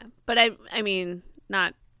 Yeah, but I mean,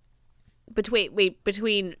 not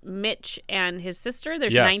between Mitch and his sister,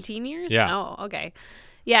 there's 19 years? Yeah. Oh, okay.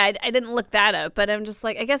 Yeah, I didn't look that up, but I'm just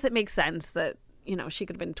like, I guess it makes sense that, she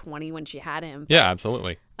could have been 20 when she had him. Yeah,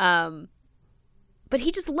 absolutely. But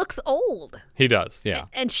he just looks old. He does, yeah.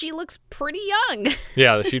 And she looks pretty young.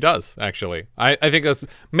 Yeah, she does, actually. I think that's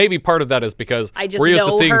maybe part of that is because we're used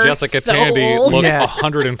to seeing Jessica Tandy old. look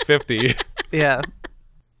 150. Yeah.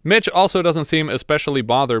 Mitch also doesn't seem especially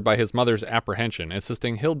bothered by his mother's apprehension,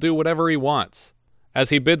 insisting he'll do whatever he wants.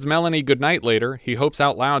 As he bids Melanie goodnight later, he hopes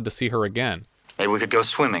out loud to see her again. Maybe we could go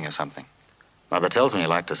swimming or something. Mother tells me you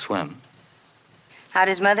like to swim. How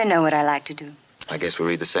does Mother know what I like to do? I guess we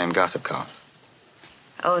read the same gossip columns.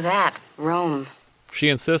 Oh, that. Rome. She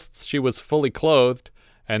insists she was fully clothed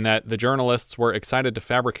and that the journalists were excited to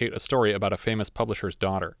fabricate a story about a famous publisher's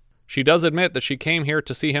daughter. She does admit that she came here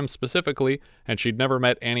to see him specifically, and she'd never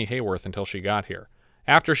met Annie Hayworth until she got here.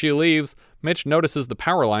 After she leaves, Mitch notices the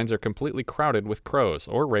power lines are completely crowded with crows,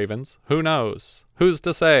 or ravens. Who knows? Who's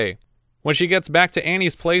to say? When she gets back to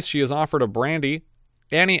Annie's place, she is offered a brandy.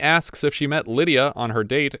 Annie asks if she met Lydia on her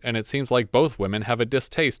date, and it seems like both women have a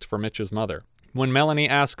distaste for Mitch's mother. When Melanie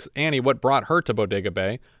asks Annie what brought her to Bodega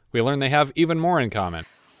Bay, we learn they have even more in common.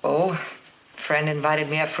 Oh, a friend invited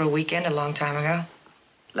me up for a weekend a long time ago.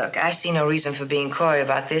 Look, I see no reason for being coy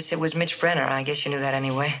about this. It was Mitch Brenner. I guess you knew that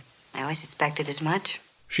anyway. I always suspected as much.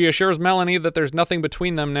 She assures Melanie that there's nothing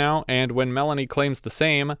between them now, and when Melanie claims the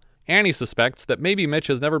same, Annie suspects that maybe Mitch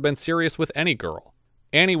has never been serious with any girl.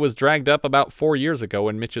 Annie was dragged up about 4 years ago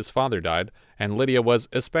when Mitch's father died, and Lydia was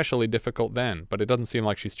especially difficult then, but it doesn't seem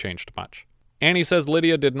like she's changed much. Annie says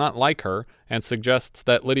Lydia did not like her, and suggests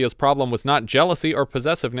that Lydia's problem was not jealousy or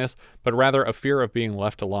possessiveness, but rather a fear of being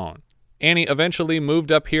left alone. Annie eventually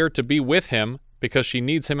moved up here to be with him because she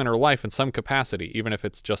needs him in her life in some capacity, even if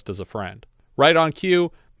it's just as a friend. Right on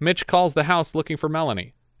cue, Mitch calls the house looking for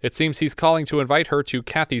Melanie. It seems he's calling to invite her to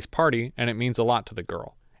Kathy's party, and it means a lot to the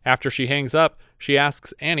girl. After she hangs up, she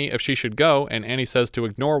asks Annie if she should go, and Annie says to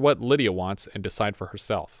ignore what Lydia wants and decide for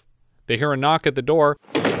herself. They hear a knock at the door,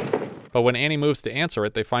 but when Annie moves to answer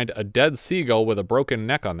it, they find a dead seagull with a broken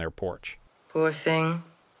neck on their porch. Poor thing.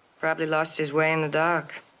 Probably lost his way in the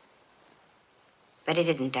dark. But it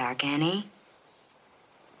isn't dark, Annie.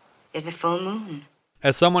 There's a full moon.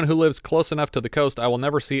 As someone who lives close enough to the coast, I will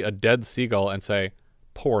never see a dead seagull and say,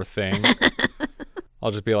 poor thing.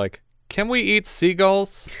 I'll just be like, can we eat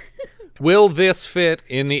seagulls? Will this fit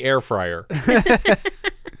in the air fryer?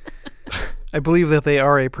 I believe that they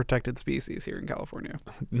are a protected species here in California.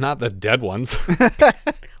 Not the dead ones.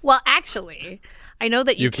 Well, actually, I know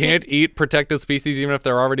that you can't eat protected species even if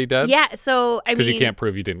they're already dead? Yeah, so I mean... Because you can't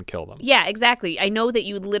prove you didn't kill them. Yeah, exactly. I know that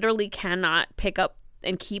you literally cannot pick up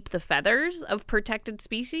and keep the feathers of protected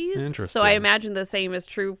species. Interesting. So I imagine the same is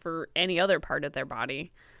true for any other part of their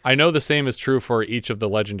body. I know the same is true for each of the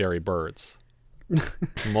legendary birds.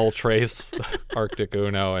 Moltres, Arctic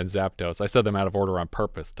Uno, and Zapdos. I said them out of order on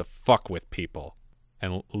purpose to fuck with people.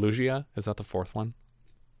 And Lugia, is that the fourth one?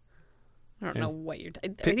 I don't know what you're.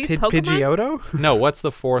 Are these Pokemon? Pidgeotto? No, what's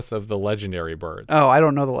the fourth of the legendary birds? Oh, I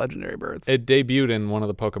don't know the legendary birds. It debuted in one of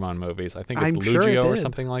the Pokemon movies. I think it's Lugia or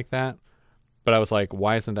something like that. But I was like,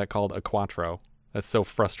 why isn't that called a Quattro? That's so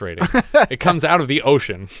frustrating. It comes out of the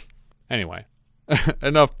ocean. Anyway,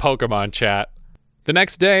 enough Pokemon chat. The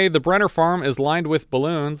next day, the Brenner farm is lined with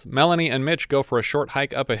balloons. Melanie and Mitch go for a short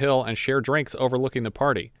hike up a hill and share drinks overlooking the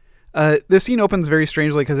party. This scene opens very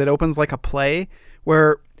strangely because it opens like a play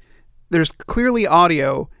where there's clearly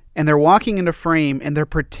audio and they're walking into frame and they're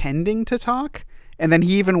pretending to talk. And then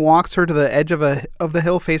he even walks her to the edge of the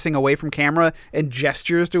hill facing away from camera and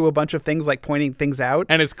gestures to a bunch of things like pointing things out.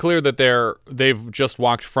 And it's clear that they've just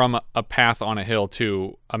walked from a path on a hill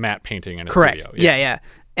to a matte painting in a Correct. studio. Yeah.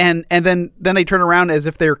 And then they turn around as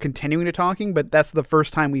if they're continuing to talking, but that's the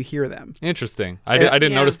first time we hear them. Interesting. I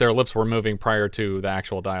didn't notice their lips were moving prior to the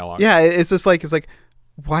actual dialogue. Yeah, it's like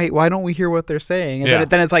why don't we hear what they're saying? And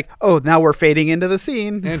then it's like, oh, now we're fading into the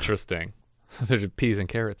scene. Interesting. There's peas and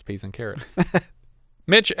carrots.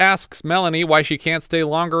 Mitch asks Melanie why she can't stay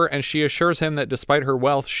longer, and she assures him that despite her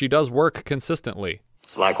wealth, she does work consistently.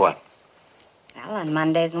 Like what? Well, on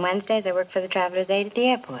Mondays and Wednesdays, I work for the Traveler's Aid at the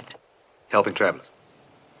airport. Helping travelers.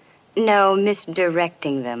 No,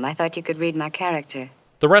 misdirecting them. I thought you could read my character.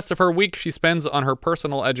 The rest of her week she spends on her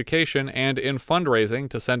personal education and in fundraising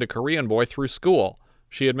to send a Korean boy through school.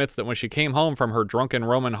 She admits that when she came home from her drunken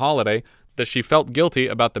Roman holiday, that she felt guilty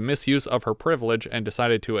about the misuse of her privilege and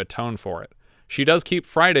decided to atone for it. She does keep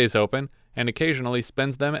Fridays open and occasionally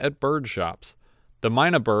spends them at bird shops. The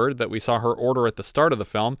Mina bird that we saw her order at the start of the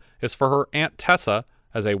film is for her Aunt Tessa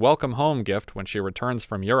as a welcome home gift when she returns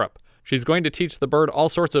from Europe. She's going to teach the bird all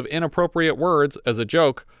sorts of inappropriate words as a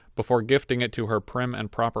joke before gifting it to her prim and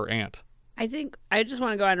proper aunt. I think I just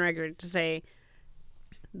want to go on record to say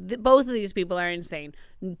that both of these people are insane.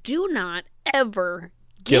 Do not ever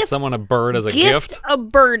get someone a bird as a gift. A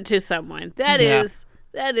bird to someone. That is.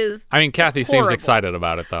 I mean, Kathy horrible. seems excited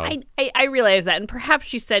about it, though. I realize that, and perhaps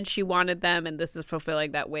she said she wanted them, and this is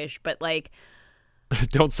fulfilling that wish. But like,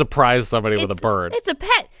 don't surprise somebody with a bird. It's a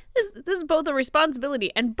pet. This is both a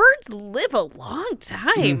responsibility, and birds live a long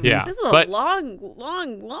time. Yeah, this is a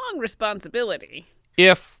long responsibility.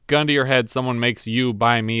 If, gun to your head, someone makes you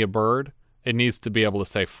buy me a bird, it needs to be able to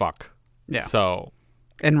say fuck. Yeah. So.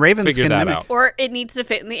 And ravens figure can that mimic. out. Or it needs to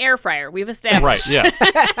fit in the air fryer. We've established. Right, yes.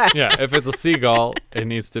 Yeah, if it's a seagull, it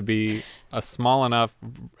needs to be a small enough.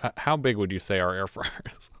 How big would you say our air fryer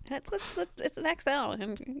is? It's an XL.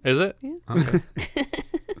 Is it? Yeah. Okay.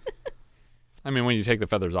 I mean, when you take the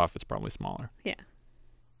feathers off, it's probably smaller. Yeah.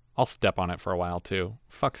 I'll step on it for a while, too.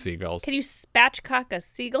 Fuck seagulls. Can you spatchcock a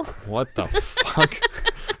seagull? What the fuck?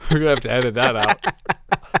 We're going to have to edit that out.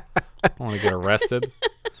 I want to get arrested.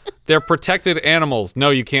 They're protected animals.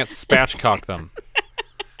 No, you can't spatchcock them.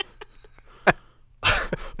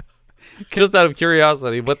 Just out of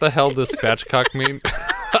curiosity, what the hell does spatchcock mean?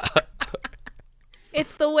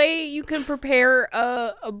 It's the way you can prepare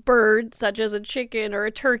a bird, such as a chicken or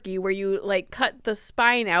a turkey, where you like cut the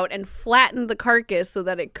spine out and flatten the carcass so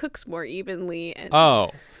that it cooks more evenly.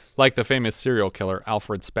 Oh, like the famous serial killer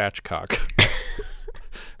Alfred Spatchcock.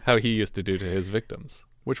 How he used to do to his victims,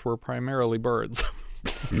 which were primarily birds.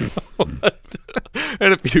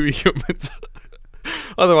 And a few humans.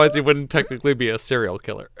 Otherwise, he wouldn't technically be a serial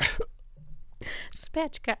killer.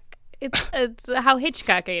 Spatchcock. It's how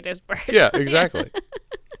Hitchcock ate his birds. Yeah, exactly.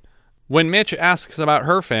 When Mitch asks about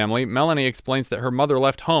her family, Melanie explains that her mother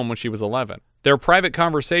left home when she was 11. Their private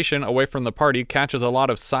conversation away from the party catches a lot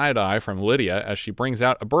of side-eye from Lydia as she brings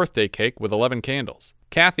out a birthday cake with 11 candles.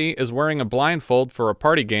 Kathy is wearing a blindfold for a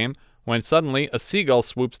party game when suddenly a seagull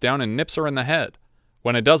swoops down and nips her in the head.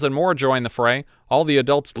 When a dozen more join the fray, all the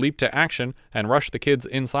adults leap to action and rush the kids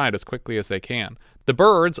inside as quickly as they can. The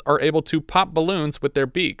birds are able to pop balloons with their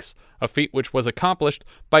beaks, a feat which was accomplished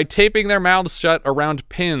by taping their mouths shut around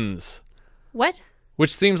pins. What?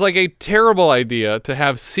 Which seems like a terrible idea to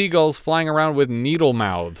have seagulls flying around with needle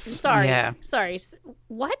mouths. Sorry. Yeah. Sorry.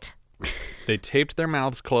 What? They taped their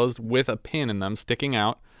mouths closed with a pin in them sticking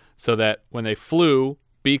out so that when they flew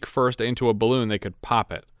beak first into a balloon, they could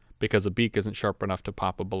pop it because a beak isn't sharp enough to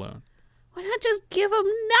pop a balloon. Why not just give them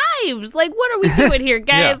knives? Like, what are we doing here,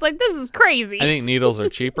 guys? Yeah. Like, this is crazy. I think needles are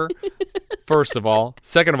cheaper, first of all.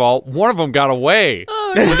 Second of all, one of them got away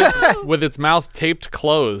with its mouth taped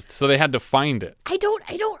closed, so they had to find it. I don't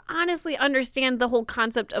honestly understand the whole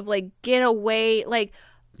concept of, like, get away. Like,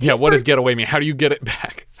 yeah, what does get away mean? How do you get it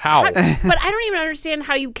back? How? But I don't even understand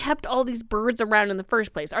how you kept all these birds around in the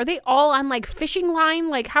first place. Are they all on, like, fishing line?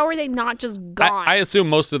 Like, how are they not just gone? I assume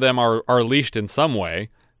most of them are leashed in some way.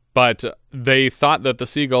 But they thought that the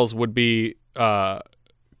seagulls would be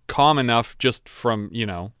calm enough just from,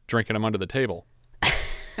 drinking them under the table.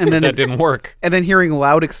 And then that didn't work. And then hearing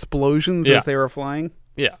loud explosions as they were flying.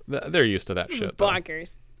 Yeah, they're used to that shit.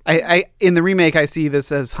 Bonkers. I in the remake, I see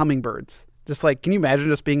this as hummingbirds. Just like, can you imagine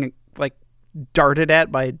just being like darted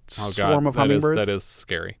at by a swarm of hummingbirds? That is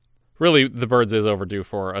scary. Really, The Birds is overdue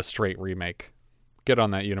for a straight remake. Get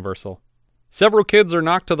on that, Universal. Several kids are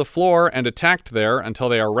knocked to the floor and attacked there until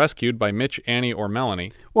they are rescued by Mitch, Annie, or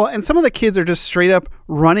Melanie. Well, and some of the kids are just straight up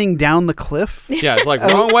running down the cliff. Yeah, it's like,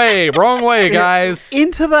 wrong way, guys.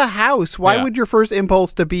 Into the house. Why would your first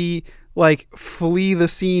impulse to be like flee the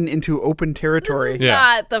scene into open territory? This is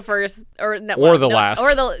not the first last.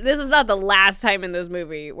 This is not the last time in this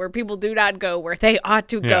movie where people do not go where they ought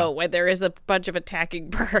to go when there is a bunch of attacking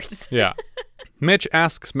birds. Yeah. Mitch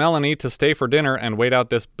asks Melanie to stay for dinner and wait out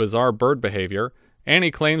this bizarre bird behavior. Annie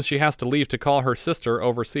claims she has to leave to call her sister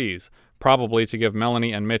overseas, probably to give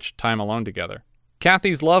Melanie and Mitch time alone together.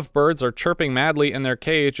 Kathy's lovebirds are chirping madly in their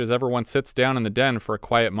cage as everyone sits down in the den for a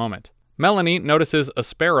quiet moment. Melanie notices a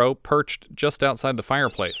sparrow perched just outside the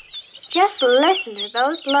fireplace. Just listen to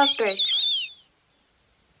those lovebirds.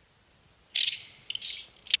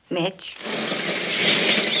 Mitch.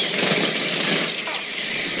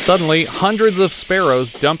 Suddenly, hundreds of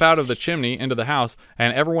sparrows dump out of the chimney into the house,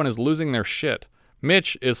 and everyone is losing their shit.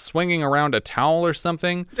 Mitch is swinging around a towel or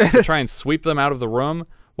something to try and sweep them out of the room,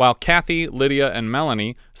 while Kathy, Lydia, and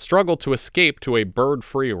Melanie struggle to escape to a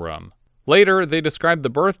bird-free room. Later, they describe the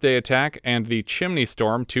birthday attack and the chimney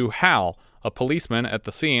storm to Hal, a policeman at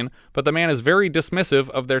the scene, but the man is very dismissive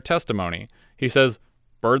of their testimony. He says,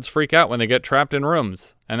 birds freak out when they get trapped in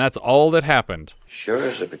rooms, and that's all that happened. Sure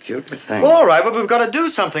is a peculiar thing. Well, all right, but we've got to do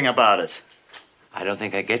something about it. I don't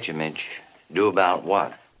think I get you, Mitch. Do about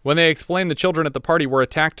what? When they explain the children at the party were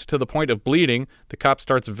attacked to the point of bleeding, the cop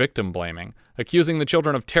starts victim blaming, accusing the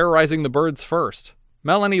children of terrorizing the birds first.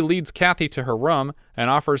 Melanie leads Kathy to her room and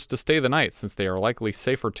offers to stay the night since they are likely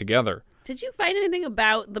safer together. Did you find anything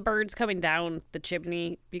about the birds coming down the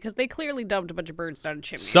chimney? Because they clearly dumped a bunch of birds down a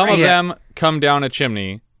chimney. Some of them come down a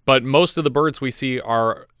chimney, but most of the birds we see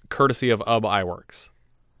are courtesy of UB Iwerks.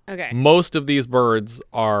 Okay. Most of these birds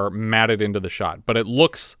are matted into the shot, but it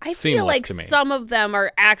looks seamless to me. I feel like some of them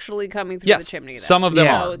are actually coming through the chimney. Though. Some of them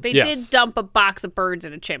are. So they did dump a box of birds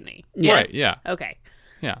in a chimney. Yes. Right, yeah. Okay.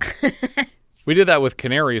 Yeah. We did that with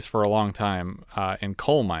canaries for a long time in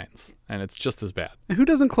coal mines, and it's just as bad. And who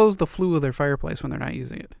doesn't close the flue of their fireplace when they're not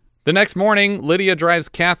using it? The next morning, Lydia drives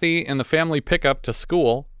Kathy in the family pickup to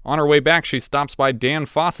school. On her way back, she stops by Dan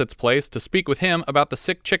Fawcett's place to speak with him about the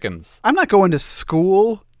sick chickens. I'm not going to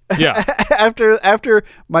school. Yeah. After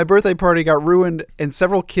my birthday party got ruined and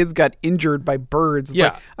several kids got injured by birds. It's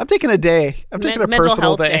like, I'm taking a day. I'm taking a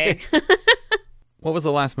personal day. What was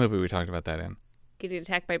the last movie we talked about that in? Getting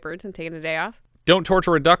attacked by birds and taking a day off? Don't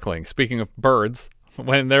torture a duckling. Speaking of birds,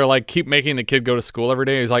 when they're like, keep making the kid go to school every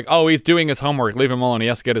day, he's like, oh, he's doing his homework. Leave him alone. He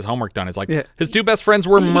has to get his homework done. It's like, his two best friends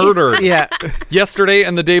were murdered yesterday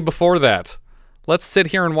and the day before that. Let's sit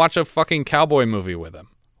here and watch a fucking cowboy movie with him.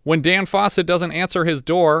 When Dan Fawcett doesn't answer his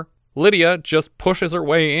door, Lydia just pushes her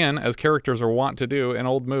way in, as characters are wont to do in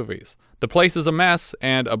old movies. The place is a mess,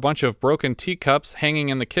 and a bunch of broken teacups hanging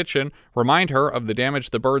in the kitchen remind her of the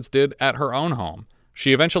damage the birds did at her own home.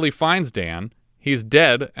 She eventually finds Dan. He's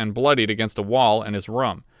dead and bloodied against a wall in his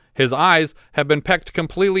room. His eyes have been pecked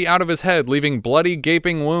completely out of his head, leaving bloody,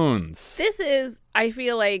 gaping wounds. This is, I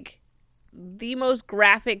feel like, the most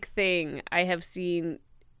graphic thing I have seen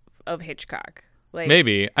of Hitchcock. Like,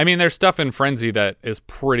 maybe. I mean, there's stuff in Frenzy that is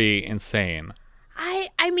pretty insane.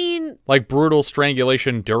 I mean... Like brutal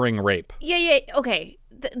strangulation during rape. Yeah, okay.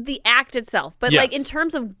 The act itself. But like in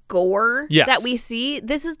terms of gore that we see,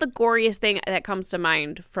 this is the goriest thing that comes to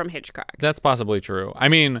mind from Hitchcock. That's possibly true. I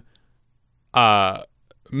mean,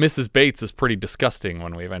 Mrs. Bates is pretty disgusting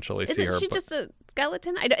when we eventually see her. Isn't she just a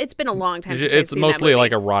skeleton? It's been a long time since I've seen mostly that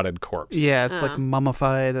like a rotted corpse. Yeah, it's like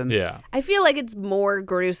mummified. And I feel like it's more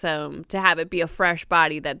gruesome to have it be a fresh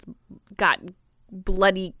body that's got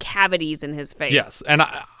bloody cavities in his face. Yes, and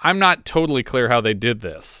I'm not totally clear how they did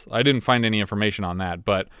this. I didn't find any information on that,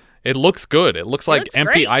 but it looks good. It looks like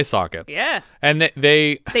empty eye sockets. Yeah. And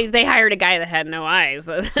they hired a guy that had no eyes.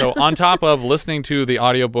 So on top of listening to the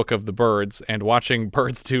audiobook of The Birds and watching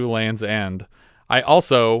Birds 2 Land's End, I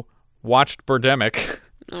also watched Birdemic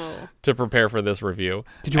to prepare for this review.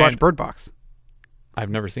 Did you watch Bird Box? I've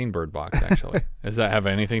never seen Bird Box, actually. Does that have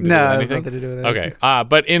anything to do with anything? No, it has nothing to do with anything. Okay.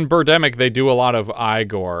 But in Birdemic, they do a lot of eye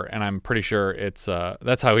gore, and I'm pretty sure it's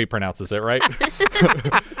that's how he pronounces it, right?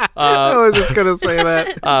 I was just going to say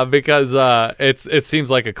that. Because it seems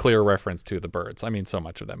like a clear reference to The Birds. I mean, so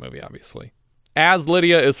much of that movie, obviously. As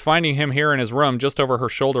Lydia is finding him here in his room, just over her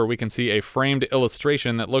shoulder, we can see a framed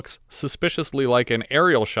illustration that looks suspiciously like an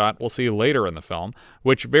aerial shot we'll see later in the film,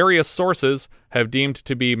 which various sources have deemed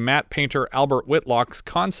to be matte painter Albert Whitlock's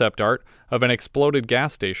concept art of an exploded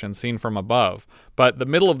gas station seen from above. But the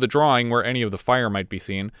middle of the drawing, where any of the fire might be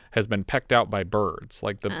seen, has been pecked out by birds.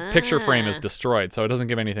 Like, the picture frame is destroyed, so it doesn't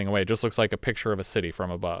give anything away. It just looks like a picture of a city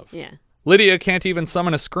from above. Yeah. Lydia can't even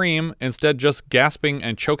summon a scream, instead just gasping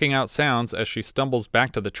and choking out sounds as she stumbles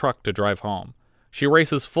back to the truck to drive home. She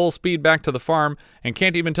races full speed back to the farm and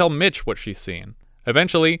can't even tell Mitch what she's seen.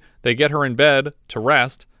 Eventually, they get her in bed to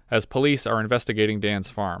rest as police are investigating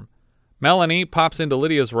Dan's farm. Melanie pops into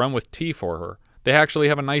Lydia's room with tea for her. They actually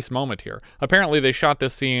have a nice moment here. Apparently, they shot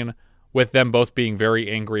this scene with them both being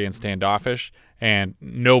very angry and standoffish, and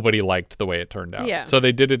nobody liked the way it turned out. Yeah. So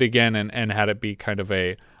they did it again and had it be kind of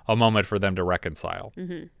a moment for them to reconcile.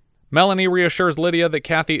 Mm-hmm. Melanie reassures Lydia that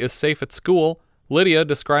Kathy is safe at school. Lydia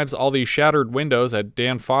describes all the shattered windows at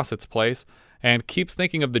Dan Fawcett's place and keeps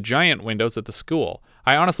thinking of the giant windows at the school.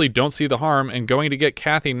 I honestly don't see the harm in going to get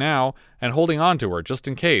Kathy now and holding on to her just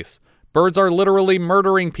in case. Birds are literally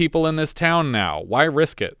murdering people in this town now. Why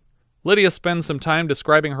risk it? Lydia spends some time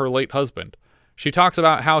describing her late husband. She talks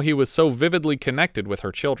about how he was so vividly connected with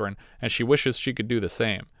her children, and she wishes she could do the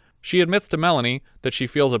same. She admits to Melanie that she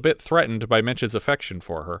feels a bit threatened by Mitch's affection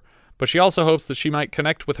for her, but she also hopes that she might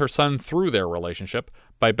connect with her son through their relationship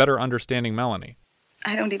by better understanding Melanie.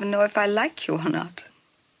 I don't even know if I like you or not.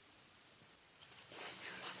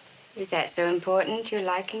 Is that so important, you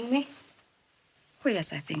liking me? Oh,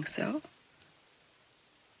 yes, I think so.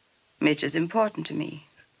 Mitch is important to me.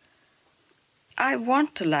 I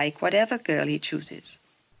want to like whatever girl he chooses.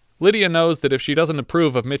 Lydia knows that if she doesn't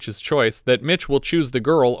approve of Mitch's choice, that Mitch will choose the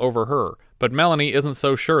girl over her, but Melanie isn't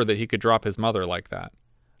so sure that he could drop his mother like that.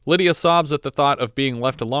 Lydia sobs at the thought of being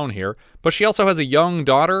left alone here, but she also has a young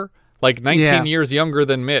daughter, like 19 years younger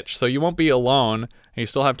than Mitch, so you won't be alone, and you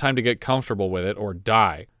still have time to get comfortable with it or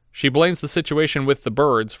die. She blames the situation with the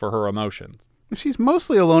birds for her emotions. She's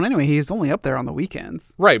mostly alone anyway. He's only up there on the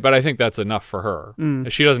weekends. Right, but I think that's enough for her.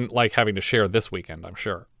 She doesn't like having to share this weekend, I'm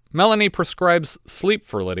sure. Melanie prescribes sleep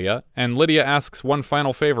for Lydia, and Lydia asks one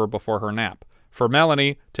final favor before her nap, for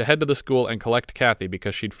Melanie to head to the school and collect Kathy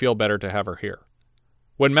because she'd feel better to have her here.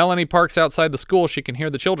 When Melanie parks outside the school, she can hear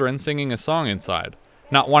the children singing a song inside.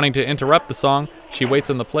 Not wanting to interrupt the song, she waits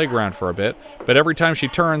in the playground for a bit, but every time she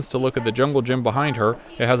turns to look at the jungle gym behind her,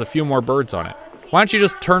 it has a few more birds on it. Why don't you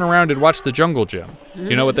just turn around and watch the jungle gym?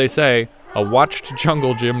 You know what they say, a watched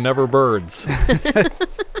jungle gym never birds.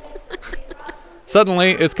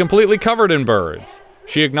 Suddenly, it's completely covered in birds.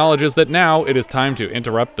 She acknowledges that now it is time to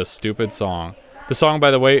interrupt the stupid song. The song,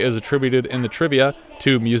 by the way, is attributed in the trivia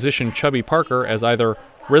to musician Chubby Parker as either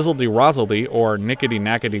Rizzledy Rozzledy or Nickety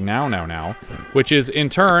Nackety Now Now Now, which is in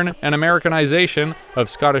turn an Americanization of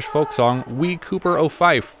Scottish folk song Wee Cooper o'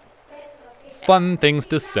 Fife. Fun things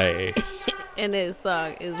to say. And his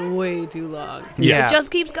song is way too long. Yes. It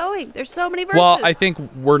just keeps going. There's so many verses. Well, I think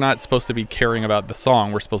we're not supposed to be caring about the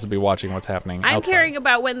song. We're supposed to be watching what's happening I'm outside. caring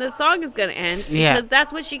about when the song is going to end because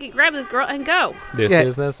that's when she can grab this girl and go. This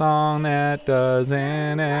is the song that doesn't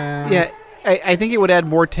end. Yeah, I think it would add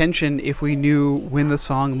more tension if we knew when the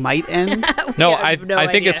song might end. No, I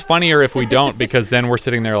think it's funnier if we don't, because then we're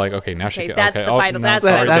sitting there like, okay, now she can. That's okay, the final. No, That's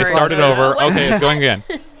sorry, the they started over. Okay, it's going again.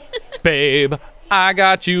 Babe, I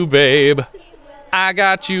got you, babe. I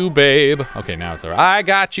got you, babe. Okay, now it's over. I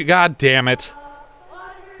got you. God damn it.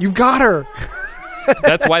 You've got her.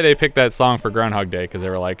 That's why they picked that song for Groundhog Day, because they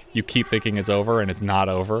were like, you keep thinking it's over and it's not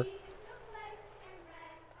over.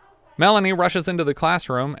 Melanie rushes into the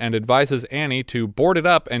classroom and advises Annie to board it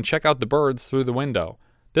up and check out the birds through the window.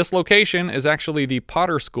 This location is actually the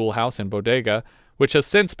Potter Schoolhouse in Bodega, which has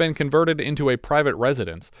since been converted into a private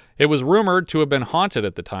residence. It was rumored to have been haunted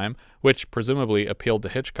at the time, which presumably appealed to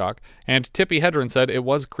Hitchcock, and Tippi Hedren said it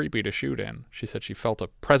was creepy to shoot in. She said she felt a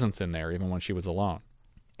presence in there even when she was alone.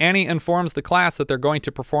 Annie informs the class that they're going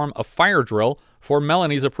to perform a fire drill for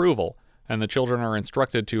Melanie's approval, and the children are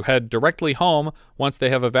instructed to head directly home once they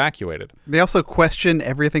have evacuated. They also question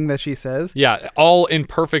everything that she says. Yeah, all in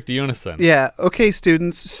perfect unison. Yeah, okay,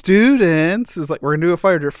 students. It's like, we're going to do a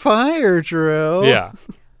fire drill. Yeah.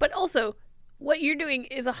 But also, what you're doing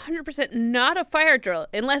is 100% not a fire drill,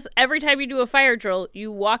 unless every time you do a fire drill,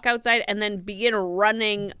 you walk outside and then begin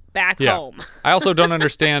running back home. I also don't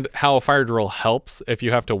understand how a fire drill helps if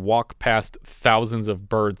you have to walk past thousands of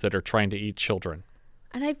birds that are trying to eat children.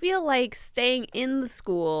 And I feel like staying in the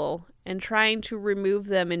school and trying to remove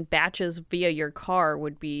them in batches via your car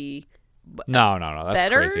would be No, that's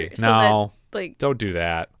better, crazy. so No, that, like, don't do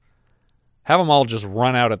that. Have them all just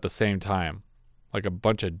run out at the same time. Like a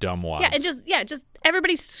bunch of dumb wads. Yeah, and just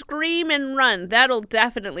everybody scream and run. That'll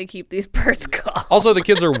definitely keep these birds calm. Also, the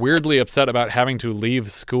kids are weirdly upset about having to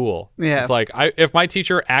leave school. Yeah. It's like, if my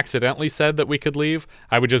teacher accidentally said that we could leave,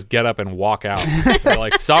 I would just get up and walk out. Be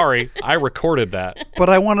like, sorry, I recorded that. But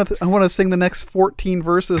I want to sing the next 14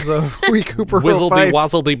 verses of Wee Cooper Whizzledy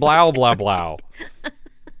wazzledy blow blah blow.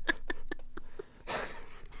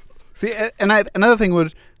 See, and another thing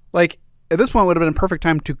would, like, at this point would have been a perfect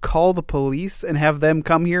time to call the police and have them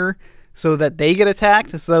come here so that they get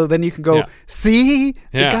attacked. So then you can go, see?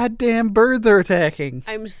 The goddamn birds are attacking.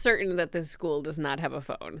 I'm certain that this school does not have a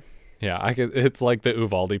phone. Yeah, it's like the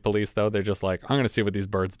Uvalde police, though. They're just like, I'm going to see what these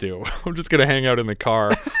birds do. I'm just going to hang out in the car.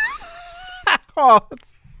 Oh,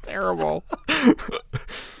 it's terrible.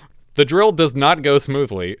 The drill does not go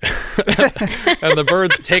smoothly, and the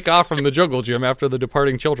birds take off from the jungle gym after the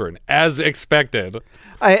departing children, as expected.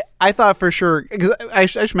 I thought for sure, because I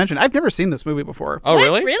should mention, I've never seen this movie before. Oh,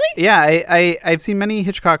 really? Really? Yeah, I've seen many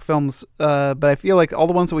Hitchcock films, but I feel like all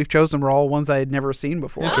the ones that we've chosen were all ones I had never seen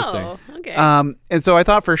before. Interesting. Oh, okay. And so I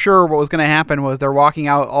thought for sure what was going to happen was they're walking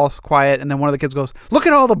out all quiet, and then one of the kids goes, "Look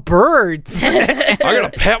at all the birds!" I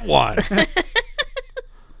got to pet one.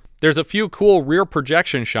 There's a few cool rear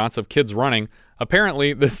projection shots of kids running.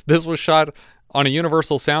 Apparently, this was shot on a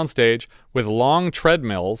Universal soundstage with long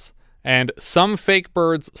treadmills, and some fake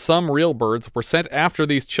birds, some real birds, were sent after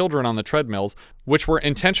these children on the treadmills, which were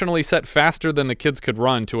intentionally set faster than the kids could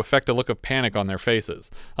run to effect a look of panic on their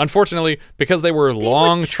faces. Unfortunately, because they were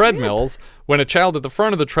long treadmills, when a child at the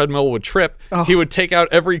front of the treadmill would trip, he would take out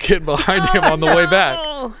every kid behind him on the way back.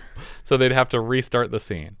 So they'd have to restart the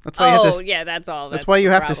scene. That's why you have to, yeah, that's all. That's why you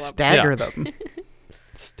have to stagger them.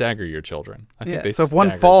 Stagger your children. I think they so if one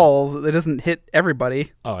falls, it doesn't hit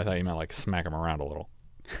everybody. Oh, I thought you meant like smack them around a little.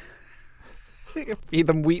 Feed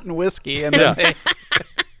them wheat and whiskey, and then they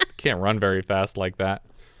can't run very fast like that.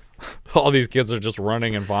 All these kids are just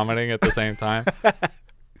running and vomiting at the same time.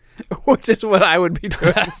 Which is what I would be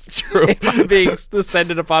doing. That's true. If I'm being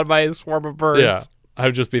descended upon by a swarm of birds. Yeah. I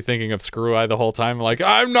would just be thinking of Screw Eye the whole time. Like,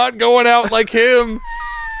 I'm not going out like him.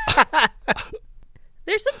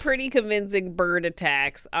 There's some pretty convincing bird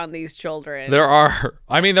attacks on these children. There are.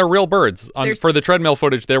 I mean, they're real birds. For the treadmill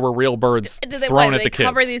footage, there were real birds thrown at the kids. They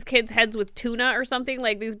cover these kids' heads with tuna or something?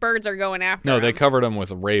 Like, these birds are going after them. No, they covered them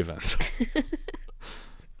with ravens.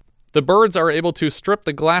 The birds are able to strip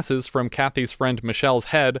the glasses from Kathy's friend Michelle's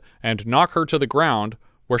head and knock her to the ground,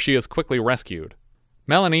 where she is quickly rescued.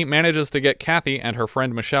 Melanie manages to get Kathy and her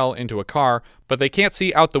friend Michelle into a car, but they can't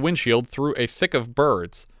see out the windshield through a thick of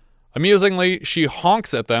birds. Amusingly, she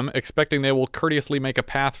honks at them, expecting they will courteously make a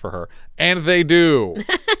path for her. And they do.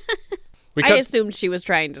 I assumed she was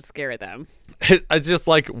trying to scare them. It's just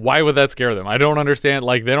like, why would that scare them? I don't understand.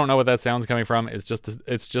 Like, they don't know what that sound's coming from. It's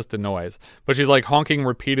just a noise. But she's like honking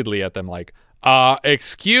repeatedly at them like,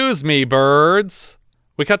 excuse me, birds.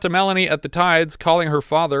 We cut to Melanie at the Tides calling her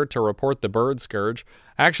father to report the bird scourge.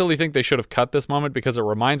 I actually think they should have cut this moment because it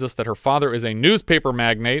reminds us that her father is a newspaper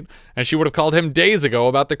magnate and she would have called him days ago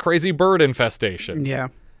about the crazy bird infestation. Yeah.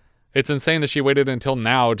 It's insane that she waited until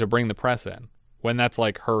now to bring the press in, when that's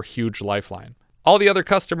like her huge lifeline. All the other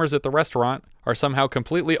customers at the restaurant are somehow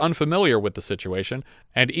completely unfamiliar with the situation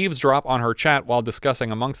and eavesdrop on her chat while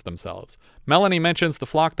discussing amongst themselves. Melanie mentions the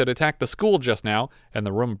flock that attacked the school just now, and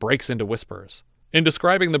the room breaks into whispers. In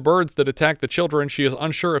describing the birds that attacked the children, she is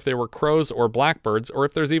unsure if they were crows or blackbirds, or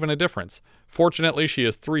if there's even a difference. Fortunately, she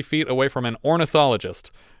is 3 feet away from an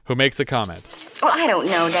ornithologist, who makes a comment. Well, I don't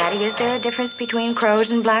know, Daddy. Is there a difference between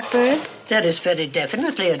crows and blackbirds? There is very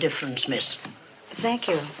definitely a difference, miss. Thank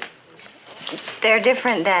you. They're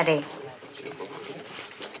different, Daddy.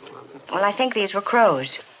 Well, I think these were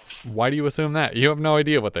crows. Why do you assume that? You have no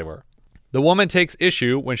idea what they were. The woman takes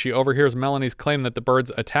issue when she overhears Melanie's claim that the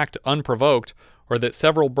birds attacked unprovoked, or that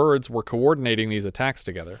several birds were coordinating these attacks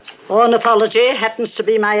together. Ornithology happens to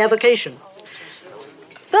be my avocation.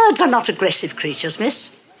 Birds are not aggressive creatures,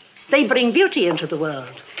 miss. They bring beauty into the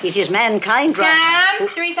world. It is mankind... Sam,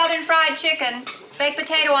 3 Southern fried chicken. Baked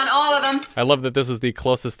potato on all of them. I love that this is the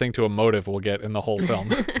closest thing to a motive we'll get in the whole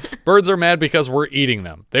film. Birds are mad because we're eating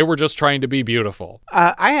them. They were just trying to be beautiful.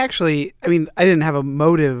 I didn't have a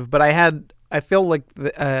motive, but I feel like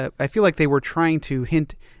they were trying to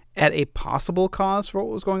hint at a possible cause for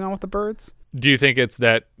what was going on with the birds. Do you think it's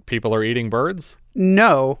that people are eating birds?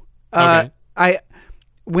 No. Okay.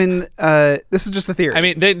 This is just a theory. I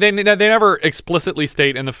mean, they never explicitly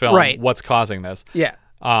state in the film what's causing this. Yeah.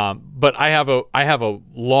 But I have a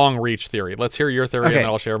long reach theory. Let's hear your theory, and then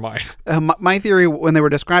I'll share mine. My theory, when they were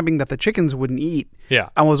describing that the chickens wouldn't eat,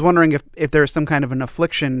 I was wondering if there's some kind of an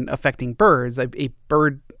affliction affecting birds, a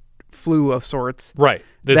bird flu of sorts. Right.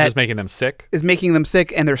 This is making them sick. Is making them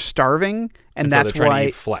sick, and they're starving, and so that's they're trying why to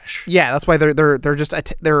eat flesh. Yeah, that's why they're just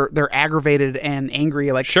they're aggravated and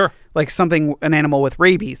angry, like an animal with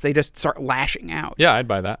rabies. They just start lashing out. Yeah, I'd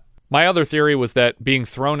buy that. My other theory was that being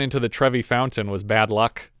thrown into the Trevi Fountain was bad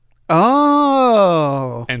luck.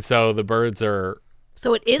 Oh. And so the birds are.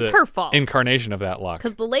 So it is her fault. Incarnation of that luck.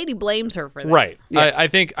 Because the lady blames her for this. Right. Yeah. I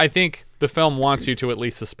think the film wants you to at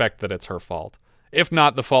least suspect that it's her fault, if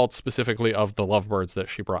not the fault specifically of the lovebirds that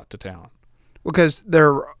she brought to town. Because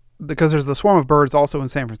there's the swarm of birds also in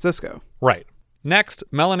San Francisco. Right. Next,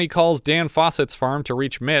 Melanie calls Dan Fawcett's farm to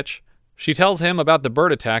reach Mitch. She tells him about the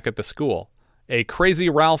bird attack at the school. A crazy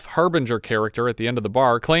Ralph Harbinger character at the end of the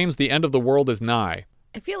bar claims the end of the world is nigh.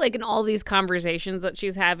 I feel like in all these conversations that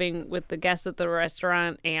she's having with the guests at the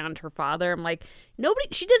restaurant and her father, I'm like,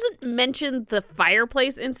 she doesn't mention the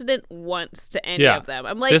fireplace incident once to any of them.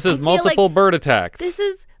 I'm like, this is multiple bird attacks. This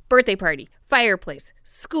is birthday party, fireplace,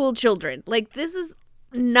 school children. Like, this is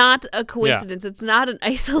not a coincidence. It's not an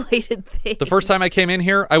isolated thing. The first time I came in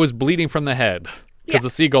here, I was bleeding from the head because a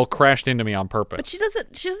seagull crashed into me on purpose. But she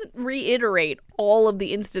doesn't reiterate all of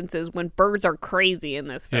the instances when birds are crazy in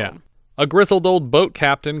this film. Yeah. A grizzled old boat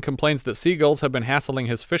captain complains that seagulls have been hassling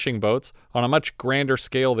his fishing boats on a much grander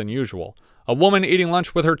scale than usual. A woman eating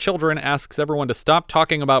lunch with her children asks everyone to stop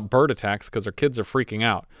talking about bird attacks because their kids are freaking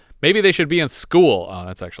out. Maybe they should be in school. Oh,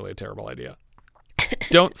 that's actually a terrible idea.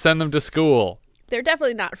 Don't send them to school. They're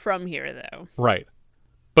definitely not from here, though. Right.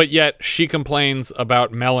 But yet she complains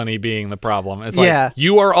about Melanie being the problem. It's like,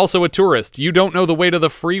 you are also a tourist. You don't know the way to the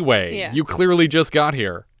freeway. Yeah. You clearly just got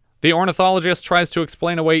here. The ornithologist tries to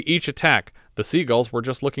explain away each attack. The seagulls were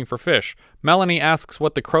just looking for fish. Melanie asks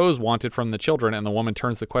what the crows wanted from the children, and the woman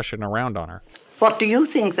turns the question around on her. What do you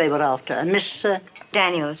think they were after, Miss...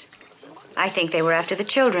 Daniels. I think they were after the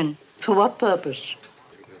children. For what purpose?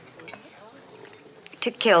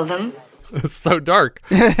 To kill them. It's so dark.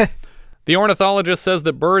 The ornithologist says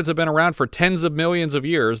that birds have been around for tens of millions of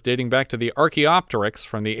years, dating back to the Archaeopteryx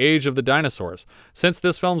from the age of the dinosaurs. Since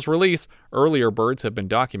this film's release, earlier birds have been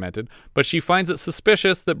documented, but she finds it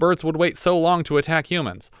suspicious that birds would wait so long to attack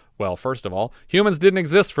humans. Well, first of all, humans didn't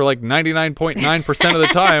exist for like 99.9% of the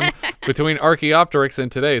time between Archaeopteryx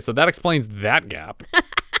and today, so that explains that gap.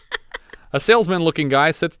 A salesman-looking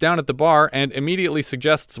guy sits down at the bar and immediately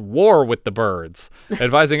suggests war with the birds,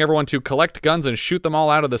 advising everyone to collect guns and shoot them all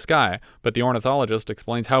out of the sky. But the ornithologist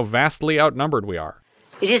explains how vastly outnumbered we are.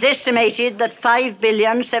 It is estimated that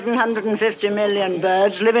 5,750,000,000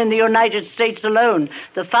 birds live in the United States alone.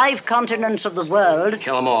 The 5 continents of the world...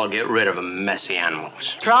 Kill them all, get rid of them messy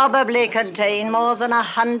animals. ...probably contain more than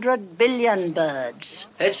 100 billion birds.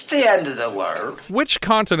 It's the end of the world. Which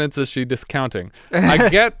continents is she discounting? I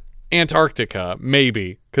get... Antarctica,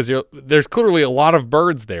 maybe, because there's clearly a lot of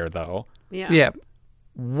birds there, though. Yeah.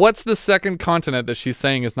 What's the second continent that she's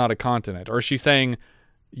saying is not a continent? Or is she saying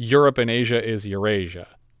Europe and Asia is Eurasia?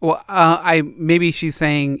 Well, maybe she's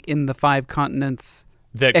saying in the 5 continents...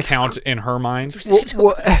 That count in her mind?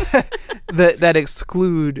 that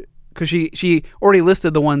exclude... Because she already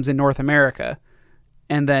listed the ones in North America.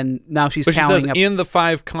 And then now she's tallying up... But she says in the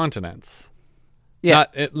 5 continents. Yeah.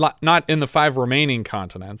 Not in the 5 remaining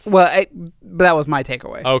continents. Well, but that was my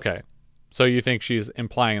takeaway. Okay. So you think she's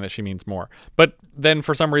implying that she means more. But then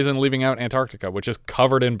for some reason leaving out Antarctica, which is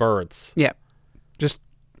covered in birds. Yeah. Just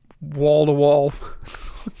wall-to-wall.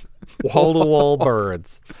 Wall-to-wall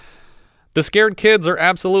birds. The scared kids are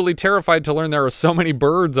absolutely terrified to learn there are so many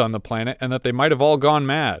birds on the planet and that they might have all gone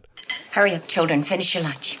mad. Hurry up, children. Finish your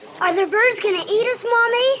lunch. Are the birds going to eat us,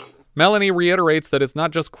 Mommy? Melanie reiterates that it's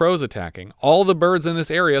not just crows attacking. All the birds in this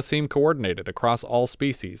area seem coordinated across all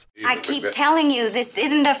species. I keep telling you, this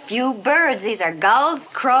isn't a few birds. These are gulls,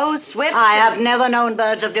 crows, swifts... I have never known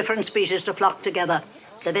birds of different species to flock together.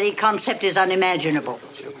 The very concept is unimaginable.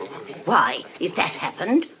 Why, if that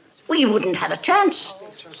happened, we wouldn't have a chance.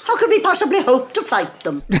 How could we possibly hope to fight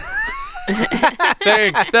them?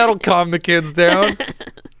 Thanks, that'll calm the kids down.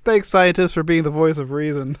 Thanks, scientists, for being the voice of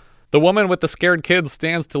reason. The woman with the scared kids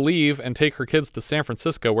stands to leave and take her kids to San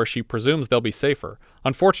Francisco, where she presumes they'll be safer.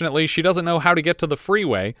 Unfortunately, she doesn't know how to get to the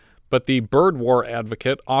freeway, but the bird war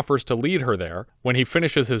advocate offers to lead her there when he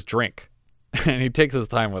finishes his drink. And he takes his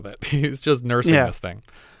time with it. He's just nursing this thing.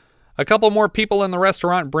 A couple more people in the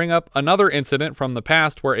restaurant bring up another incident from the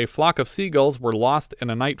past where a flock of seagulls were lost in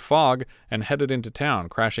a night fog and headed into town,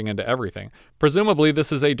 crashing into everything. Presumably,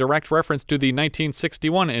 this is a direct reference to the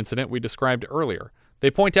 1961 incident we described earlier. They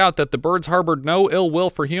point out that the birds harbored no ill will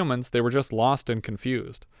for humans, they were just lost and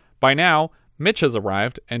confused. By now, Mitch has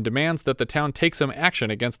arrived and demands that the town take some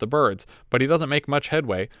action against the birds, but he doesn't make much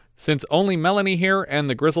headway, since only Melanie here and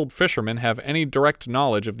the grizzled fisherman have any direct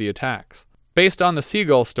knowledge of the attacks. Based on the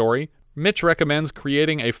seagull story, Mitch recommends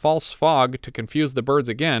creating a false fog to confuse the birds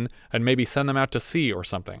again and maybe send them out to sea or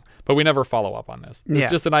something. But we never follow up on this.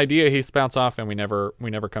 It's just an idea he spouts off and we never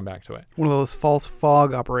come back to it. One of those false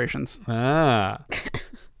fog operations.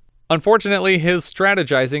 Unfortunately, his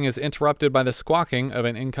strategizing is interrupted by the squawking of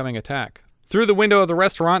an incoming attack. Through the window of the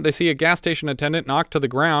restaurant, they see a gas station attendant knocked to the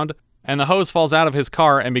ground, and the hose falls out of his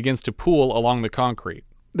car and begins to pool along the concrete.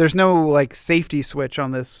 There's no like safety switch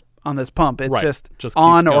on this pump. It's right. just keeps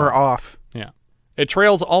on going. or off. Yeah. It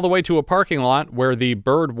trails all the way to a parking lot where the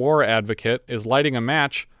bird war advocate is lighting a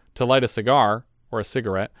match to light a cigar or a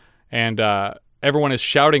cigarette, and everyone is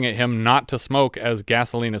shouting at him not to smoke as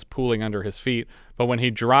gasoline is pooling under his feet. But when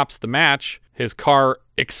he drops the match, his car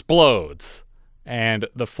explodes, and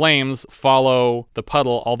the flames follow the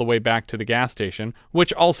puddle all the way back to the gas station,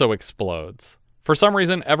 which also explodes. For some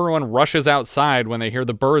reason, everyone rushes outside when they hear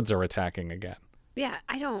the birds are attacking again. Yeah,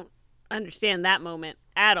 I don't understand that moment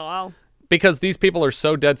at all. Because these people are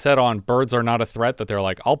so dead set on birds are not a threat that they're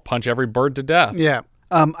like, I'll punch every bird to death. Yeah.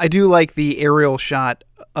 I do like the aerial shot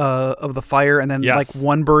of the fire, and then like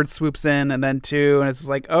one bird swoops in and then two, and it's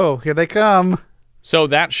like, oh, here they come. So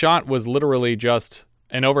that shot was literally just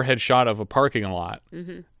an overhead shot of a parking lot,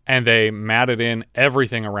 and they matted in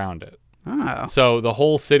everything around it. Oh. So the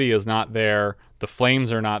whole city is not there. The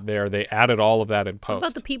flames are not there. They added all of that in post. What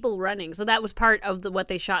about the people running? So that was part of what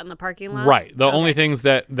they shot in the parking lot? Right. The only things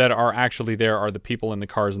that are actually there are the people in the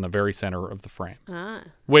cars in the very center of the frame.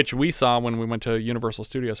 Which we saw when we went to Universal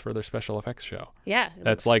Studios for their special effects show. Yeah.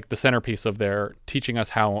 That's like the centerpiece of their teaching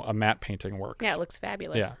us how a matte painting works. Yeah, it looks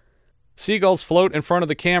fabulous. Yeah. Seagulls float in front of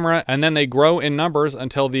the camera, and then they grow in numbers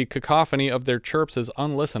until the cacophony of their chirps is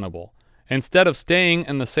unlistenable. Instead of staying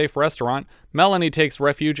in the safe restaurant, Melanie takes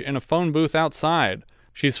refuge in a phone booth outside.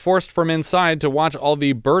 She's forced from inside to watch all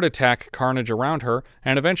the bird attack carnage around her,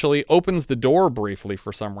 and eventually opens the door briefly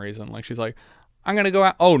for some reason. Like she's like, I'm going to go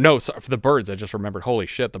out. Oh, no, sorry, for the birds. I just remembered. Holy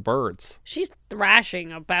shit, the birds. She's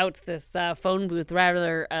thrashing about this phone booth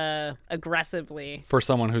rather aggressively. For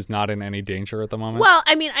someone who's not in any danger at the moment? Well,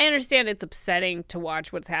 I mean, I understand it's upsetting to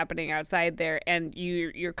watch what's happening outside there, and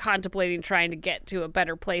you're contemplating trying to get to a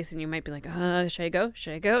better place, and you might be like, should I go?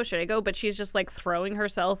 Should I go? Should I go? But she's just like throwing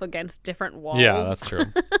herself against different walls. Yeah, that's true.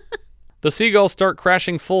 The seagulls start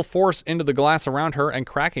crashing full force into the glass around her and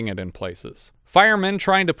cracking it in places. Firemen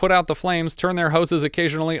trying to put out the flames turn their hoses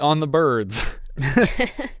occasionally on the birds.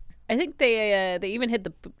 I think they even hit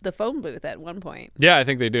the phone booth at one point. Yeah, I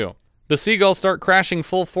think they do. The seagulls start crashing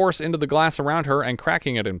full force into the glass around her and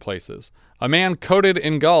cracking it in places. A man coated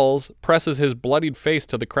in gulls presses his bloodied face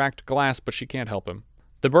to the cracked glass, but she can't help him.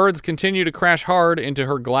 The birds continue to crash hard into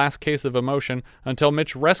her glass case of emotion until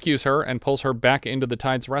Mitch rescues her and pulls her back into the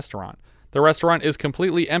Tides restaurant. The restaurant is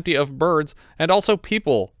completely empty of birds and also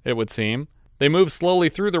people, it would seem. They move slowly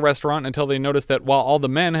through the restaurant until they notice that while all the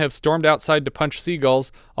men have stormed outside to punch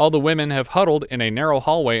seagulls, all the women have huddled in a narrow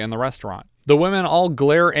hallway in the restaurant. The women all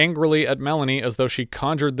glare angrily at Melanie as though she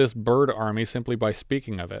conjured this bird army simply by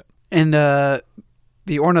speaking of it. And the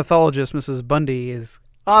ornithologist, Mrs. Bundy, is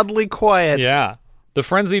oddly quiet. Yeah. The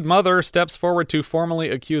frenzied mother steps forward to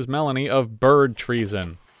formally accuse Melanie of bird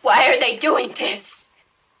treason. Why are they doing this?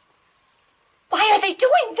 Why are they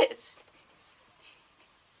doing this?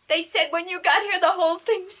 They said when you got here, the whole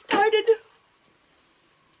thing started.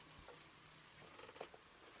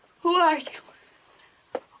 Who are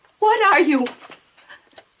you? What are you?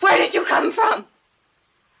 Where did you come from?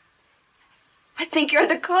 I think you're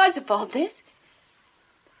the cause of all this.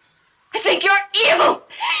 I think you're evil!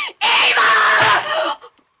 Evil!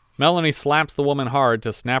 Melanie slaps the woman hard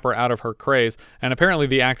to snap her out of her craze, and apparently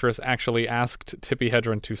the actress actually asked Tippi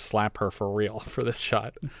Hedren to slap her for real for this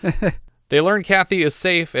shot. They learn Kathy is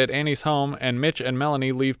safe at Annie's home, and Mitch and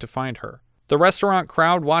Melanie leave to find her. The restaurant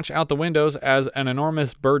crowd watch out the windows as an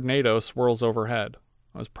enormous birdnado swirls overhead.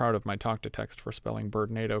 I was proud of my talk-to-text for spelling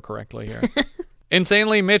birdnado correctly here.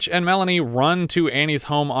 Insanely, Mitch and Melanie run to Annie's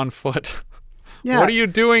home on foot. Yeah. What are you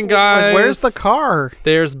doing, guys? Where's the car?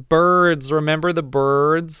 There's birds. Remember the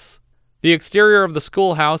birds? The exterior of the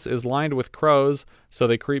schoolhouse is lined with crows, so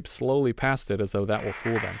they creep slowly past it as though that will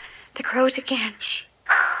fool them. The crows again. Shh.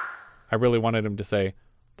 I really wanted him to say,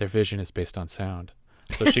 their vision is based on sound.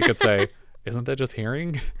 So she could say, isn't that just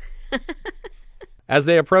hearing? As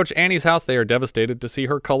they approach Annie's house, they are devastated to see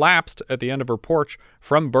her collapsed at the end of her porch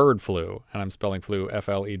from bird flu. And I'm spelling flu,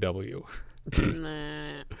 F-L-E-W.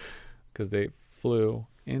 Because they flew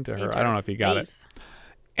into her. I don't know if you got it.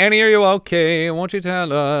 Annie, are you okay? Won't you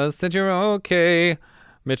tell us that you're okay?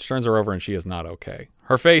 Mitch turns her over and she is not okay.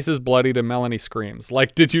 Her face is bloodied and Melanie screams.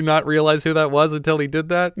 Like, did you not realize who that was until he did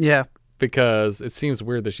that? Yeah. Because it seems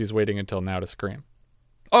weird that she's waiting until now to scream.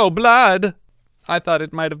 Oh, blood! I thought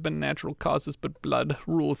it might have been natural causes, but blood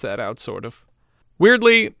rules that out, sort of.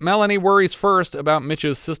 Weirdly, Melanie worries first about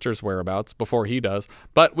Mitch's sister's whereabouts before he does,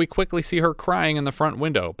 but we quickly see her crying in the front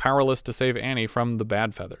window, powerless to save Annie from the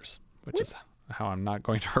bad feathers, which is how I'm not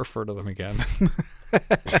going to refer to them again.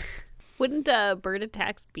 Wouldn't bird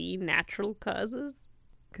attacks be natural causes?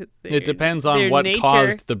 It depends on what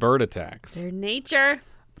caused the bird attacks. Their nature.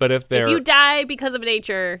 But if you die because of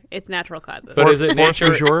nature, it's natural causes. But is it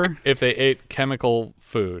nature if they ate chemical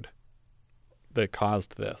food that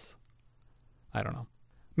caused this? I don't know.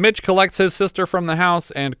 Mitch collects his sister from the house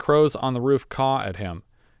and crows on the roof caw at him.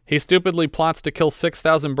 He stupidly plots to kill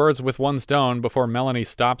 6,000 birds with one stone before Melanie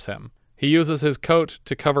stops him. He uses his coat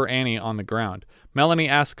to cover Annie on the ground. Melanie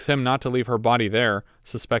asks him not to leave her body there,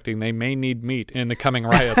 suspecting they may need meat in the coming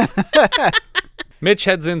riots. Mitch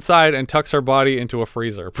heads inside and tucks her body into a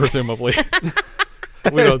freezer, presumably.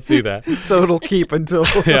 We don't see that. So it'll keep until...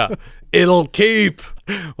 Yeah. It'll keep.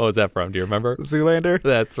 What was that from? Do you remember? Zoolander?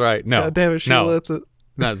 That's right. No. God damn it, Sheila. It's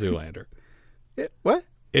not Zoolander. What?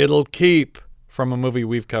 It'll keep from a movie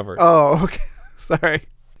we've covered. Oh, okay. Sorry.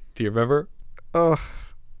 Do you remember? Oh.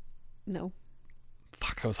 No.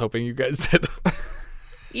 Fuck, I was hoping you guys did.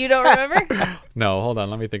 You don't remember? No, hold on.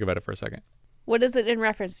 Let me think about it for a second. What is it in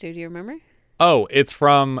reference to? Do you remember? Oh, it's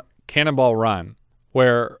from Cannonball Run,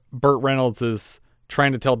 where Burt Reynolds is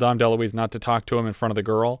trying to tell Dom DeLuise not to talk to him in front of the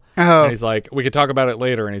girl. Oh. And he's like, we could talk about it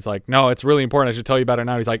later. And he's like, no, it's really important. I should tell you about it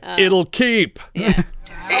now. He's like, it'll keep. Yeah.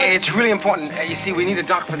 It's really important. You see, we need a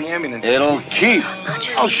doc for the ambulance. It'll keep.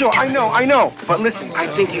 Oh, sure, I know. But listen, I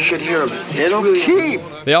think you should hear of it. It'll keep.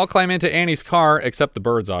 They all climb into Annie's car, except the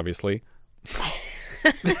birds, obviously.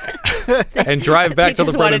 And drive back to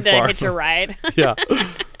the Brennan farm. They just wanted to hitch a ride. Yeah.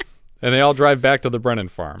 And they all drive back to the Brennan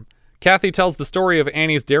farm. Kathy tells the story of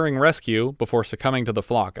Annie's daring rescue before succumbing to the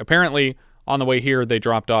flock. Apparently, on the way here, they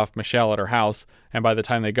dropped off Michelle at her house, and by the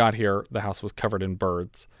time they got here, the house was covered in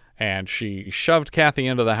birds. And she shoved Kathy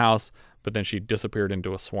into the house, but then she disappeared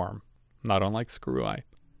into a swarm. Not unlike Screw Eye.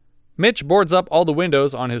 Mitch boards up all the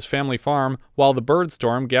windows on his family farm while the bird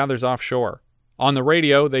storm gathers offshore. On the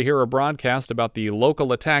radio, they hear a broadcast about the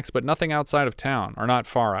local attacks, but nothing outside of town, or not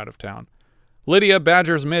far out of town. Lydia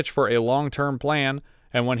badgers Mitch for a long-term plan,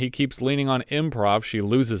 and when he keeps leaning on improv, she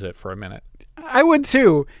loses it for a minute. I would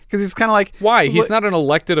too, because he's kind of like... Why? He's not an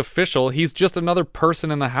elected official. He's just another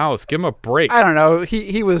person in the house. Give him a break. I don't know.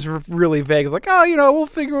 He was really vague. He's like, oh, we'll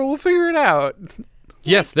figure it out.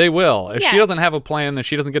 Yes, they will. If Yes. she doesn't have a plan, then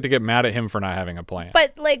she doesn't get to get mad at him for not having a plan.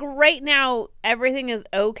 But like right now, everything is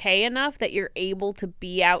okay enough that you're able to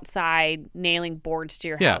be outside nailing boards to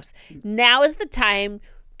your house. Now is the time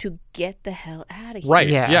to get the hell out of here. Right.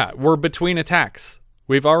 Yeah. We're between attacks.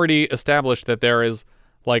 We've already established that there is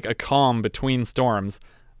like a calm between storms.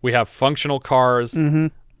 We have functional cars,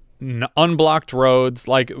 unblocked roads.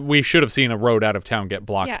 Like we should have seen a road out of town get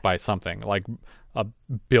blocked by something, like a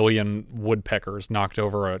billion woodpeckers knocked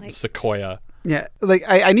over a sequoia. Yeah, like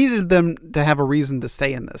I needed them to have a reason to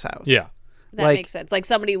stay in this house. Yeah. That makes sense. Like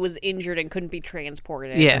somebody was injured and couldn't be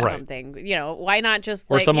transported or something. You know, why not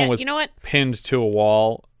just or like, someone was you know what? pinned to a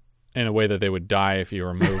wall in a way that they would die if you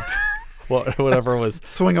were moved. Whatever was.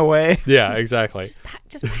 Swing away. Yeah, exactly.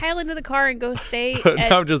 Just pile into the car and go stay.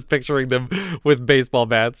 Now I'm just picturing them with baseball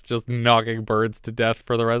bats just knocking birds to death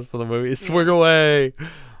for the rest of the movie. Swing away.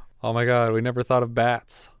 Oh my God, we never thought of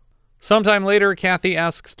bats. Sometime later, Kathy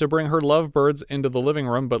asks to bring her lovebirds into the living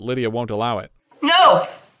room, but Lydia won't allow it. No!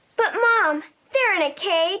 But, Mom, they're in a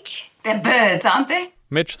cage. They're birds, aren't they?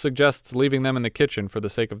 Mitch suggests leaving them in the kitchen for the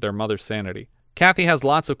sake of their mother's sanity. Kathy has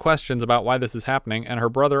lots of questions about why this is happening, and her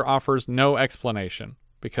brother offers no explanation,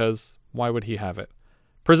 because why would he have it?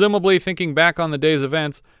 Presumably, thinking back on the day's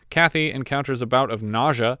events, Kathy encounters a bout of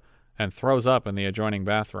nausea and throws up in the adjoining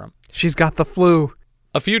bathroom. She's got the flu.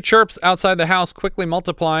 A few chirps outside the house quickly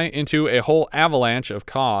multiply into a whole avalanche of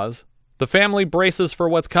caws. The family braces for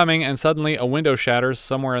what's coming, and suddenly a window shatters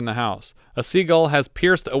somewhere in the house. A seagull has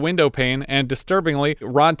pierced a window pane, and disturbingly,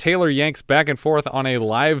 Rod Taylor yanks back and forth on a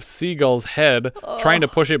live seagull's head, trying to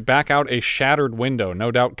push it back out a shattered window,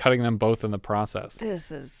 no doubt cutting them both in the process.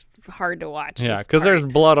 This is hard to watch. Yeah, because there's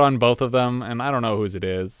blood on both of them, and I don't know whose it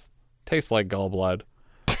is. Tastes like gull blood.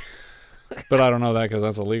 But I don't know that because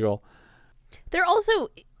that's illegal. They're also,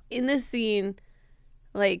 in this scene,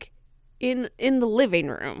 like... in the living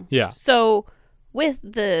room. Yeah. So with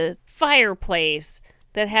the fireplace,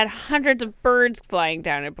 that had hundreds of birds flying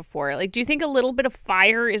down it before. Like, do you think a little bit of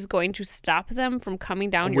fire is going to stop them from coming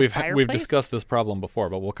down your fireplace? We've discussed this problem before,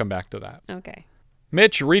 but we'll come back to that. Okay.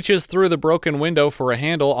 Mitch reaches through the broken window for a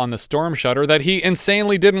handle on the storm shutter that he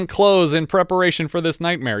insanely didn't close in preparation for this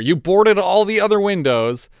nightmare. You boarded all the other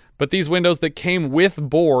windows, but these windows that came with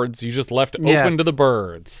boards, you just left open to the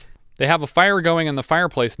birds. They have a fire going in the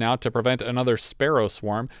fireplace now to prevent another sparrow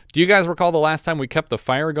swarm. Do you guys recall the last time we kept the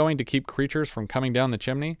fire going to keep creatures from coming down the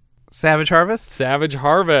chimney? Savage Harvest? Savage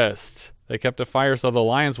Harvest. They kept a fire so the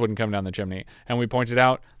lions wouldn't come down the chimney. And we pointed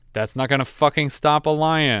out, that's not going to fucking stop a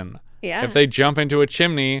lion. Yeah. If they jump into a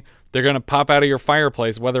chimney, they're going to pop out of your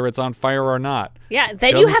fireplace, whether it's on fire or not. Yeah,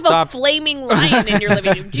 then you have a flaming lion in your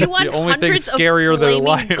living room. Do you want the only thing hundreds scarier of than a flaming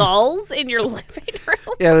lion. gulls in your living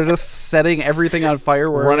room? Yeah, they're just setting everything on fire.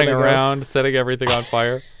 Running around, setting everything on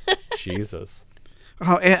fire. Jesus.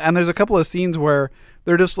 Oh, and there's a couple of scenes where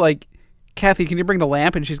they're just like, Kathy, can you bring the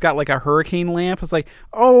lamp? And she's got like a hurricane lamp. It's like,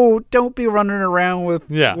 oh, don't be running around with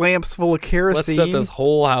lamps full of kerosene. Let's set this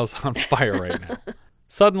whole house on fire right now.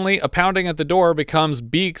 Suddenly, a pounding at the door becomes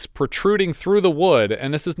beaks protruding through the wood,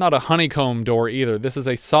 and this is not a honeycomb door either. This is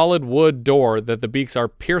a solid wood door that the beaks are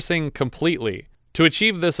piercing completely. To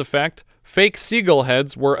achieve this effect, fake seagull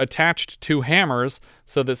heads were attached to hammers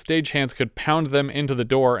so that stagehands could pound them into the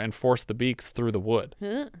door and force the beaks through the wood.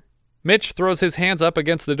 Mitch throws his hands up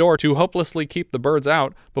against the door to hopelessly keep the birds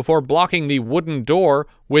out before blocking the wooden door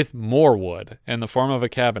with more wood in the form of a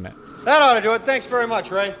cabinet. That ought to do it. Thanks very much,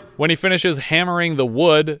 Ray. When he finishes hammering the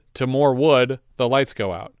wood to more wood, the lights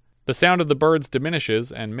go out. The sound of the birds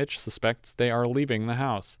diminishes, and Mitch suspects they are leaving the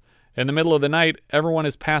house. In the middle of the night, everyone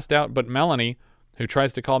is passed out but Melanie, who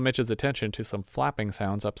tries to call Mitch's attention to some flapping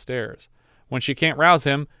sounds upstairs. When she can't rouse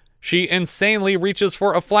him, she insanely reaches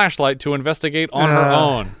for a flashlight to investigate on her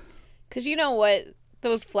own. Because you know what?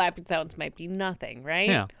 Those flapping sounds might be nothing, right?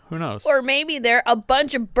 Yeah, who knows? Or maybe they're a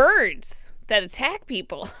bunch of birds that attack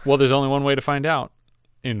people. Well, there's only one way to find out.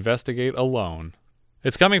 Investigate alone.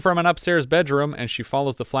 It's coming from an upstairs bedroom, and she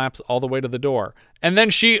follows the flaps all the way to the door. And then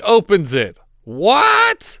she opens it.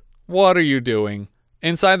 What? What are you doing?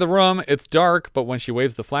 Inside the room, it's dark, but when she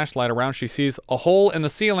waves the flashlight around, she sees a hole in the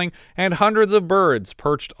ceiling and hundreds of birds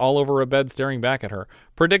perched all over a bed staring back at her.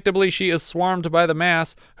 Predictably, she is swarmed by the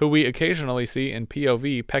mass, who we occasionally see in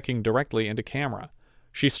POV pecking directly into camera.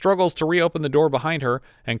 She struggles to reopen the door behind her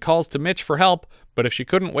and calls to Mitch for help, but if she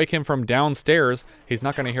couldn't wake him from downstairs, he's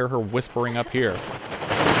not going to hear her whispering up here.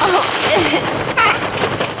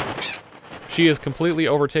 She is completely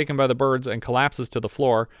overtaken by the birds and collapses to the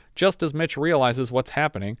floor just as Mitch realizes what's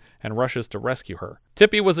happening and rushes to rescue her.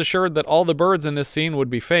 Tippy was assured that all the birds in this scene would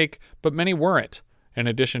be fake, but many weren't. In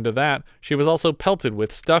addition to that, she was also pelted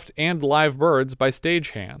with stuffed and live birds by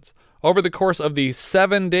stagehands. Over the course of the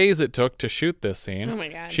 7 days it took to shoot this scene, oh my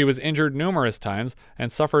God, she was injured numerous times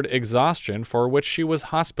and suffered exhaustion, for which she was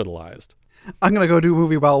hospitalized. I'm going to go do a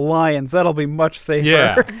movie about lions. That'll be much safer.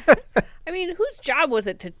 Yeah. I mean, whose job was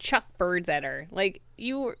it to chuck birds at her? Like,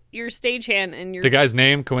 you're stagehand and you're... The guy's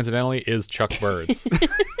name, coincidentally, is Chuck Birds.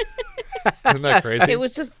 Isn't that crazy? It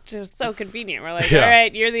was just so convenient. We're like, all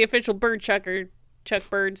right, you're the official bird chucker, Chuck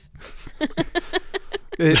Birds.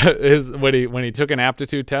 When he took an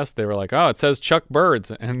aptitude test, they were like, oh, it says Chuck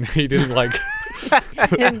Birds. And he didn't like...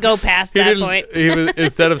 He didn't go past that point.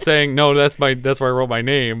 Instead of saying, no, that's where I wrote my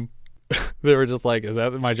name, they were just like, is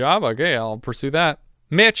that my job? Okay, I'll pursue that.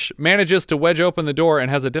 Mitch manages to wedge open the door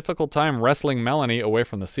and has a difficult time wrestling Melanie away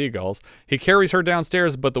from the seagulls. He carries her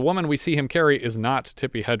downstairs, but the woman we see him carry is not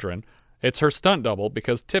Tippi Hedren. It's her stunt double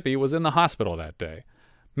because Tippi was in the hospital that day.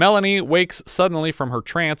 Melanie wakes suddenly from her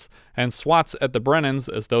trance and swats at the Brennans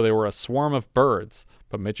as though they were a swarm of birds,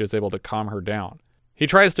 but Mitch is able to calm her down. He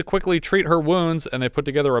tries to quickly treat her wounds, and they put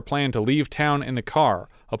together a plan to leave town in the car,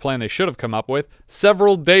 a plan they should have come up with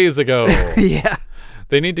several days ago. Yeah.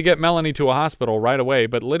 They need to get Melanie to a hospital right away,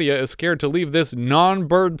 but Lydia is scared to leave this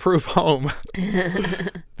non-bird-proof home.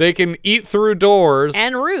 They can eat through doors.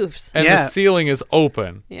 And roofs. And the ceiling is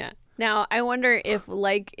open. Yeah. Now, I wonder if,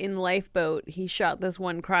 like in Lifeboat, he shot this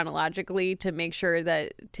one chronologically to make sure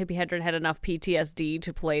that Tippi Hedren had enough PTSD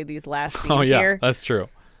to play these last scenes here. That's true.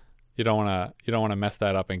 You don't want to mess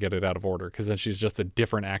that up and get it out of order, because then she's just a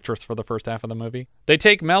different actress for the first half of the movie. They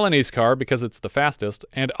take Melanie's car because it's the fastest,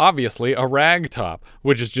 and obviously a rag top,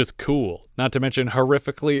 which is just cool. Not to mention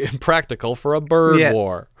horrifically impractical for a bird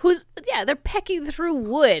war. They're pecking through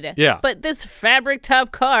wood. Yeah. But this fabric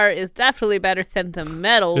top car is definitely better than the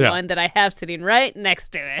metal one that I have sitting right next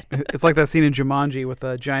to it. It's like that scene in Jumanji with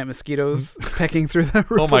the giant mosquitoes pecking through the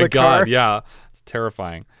roof of the car. Oh my God, yeah. It's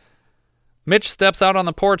terrifying. Mitch steps out on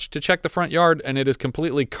the porch to check the front yard, and it is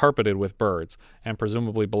completely carpeted with birds, and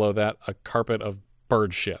presumably below that, a carpet of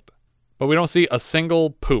bird shit. But we don't see a single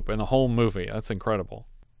poop in the whole movie. That's incredible.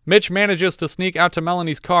 Mitch manages to sneak out to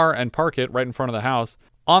Melanie's car and park it right in front of the house.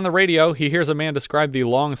 On the radio, he hears a man describe the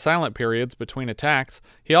long silent periods between attacks.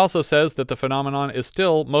 He also says that the phenomenon is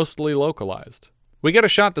still mostly localized. We get a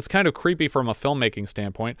shot that's kind of creepy from a filmmaking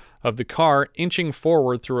standpoint of the car inching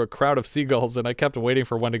forward through a crowd of seagulls, and I kept waiting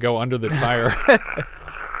for one to go under the tire.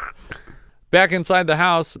 Back inside the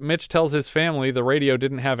house, Mitch tells his family the radio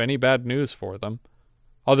didn't have any bad news for them,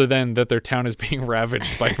 other than that their town is being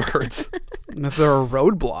ravaged by birds. There are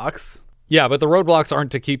roadblocks. Yeah, but the roadblocks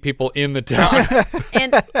aren't to keep people in the town.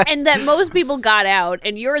 and that most people got out,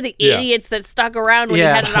 and you're the idiots that stuck around when you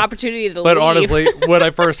had an opportunity to leave. But honestly, when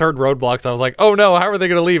I first heard roadblocks, I was like, oh no, how are they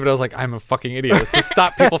going to leave? And I was like, I'm a fucking idiot. It's to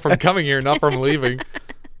stop people from coming here, not from leaving.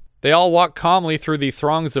 They all walk calmly through the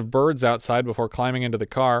throngs of birds outside before climbing into the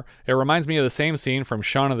car. It reminds me of the same scene from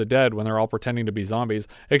Shaun of the Dead when they're all pretending to be zombies,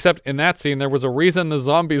 except in that scene there was a reason the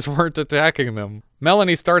zombies weren't attacking them.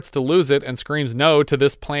 Melanie starts to lose it and screams no to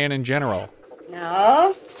this plan in general.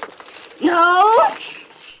 No. No.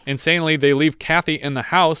 Insanely, they leave Kathy in the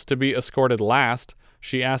house to be escorted last.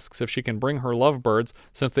 She asks if she can bring her lovebirds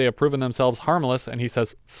since they have proven themselves harmless, and he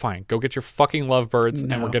says, fine, go get your fucking lovebirds,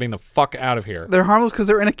 and we're getting the fuck out of here. They're harmless because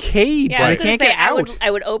they're in a cage. Yeah, they can't get out. I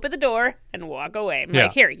would open the door and walk away. I'm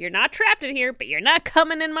like, here, you're not trapped in here, but you're not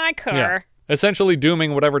coming in my car. Yeah. Essentially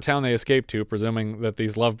dooming whatever town they escape to, presuming that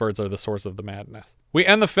these lovebirds are the source of the madness. We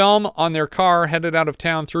end the film on their car headed out of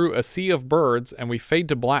town through a sea of birds, and we fade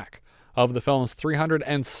to black. Of the film's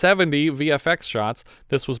 370 VFX shots,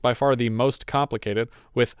 this was by far the most complicated,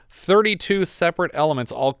 with 32 separate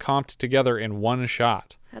elements all comped together in one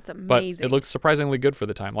shot. That's amazing. But it looks surprisingly good for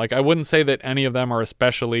the time. Like, I wouldn't say that any of them are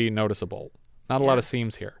especially noticeable. Not a lot of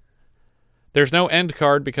seams here. There's no end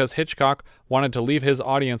card because Hitchcock wanted to leave his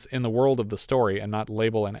audience in the world of the story and not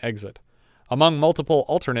label an exit. Among multiple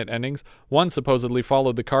alternate endings, one supposedly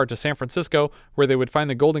followed the car to San Francisco, where they would find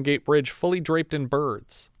the Golden Gate Bridge fully draped in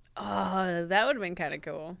birds. Oh, that would have been kind of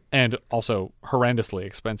cool. And also horrendously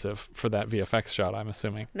expensive for that VFX shot, I'm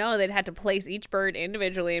assuming. No, they'd have to place each bird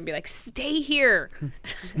individually and be like, stay here.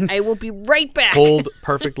 I will be right back. Hold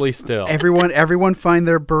perfectly still. Everyone find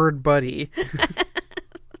their bird buddy.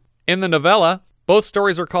 In the novella, both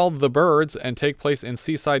stories are called The Birds and take place in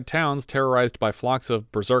seaside towns terrorized by flocks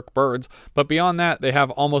of berserk birds, but beyond that, they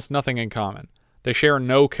have almost nothing in common. They share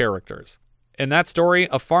no characters. In that story,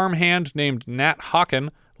 a farmhand named Nat Hawken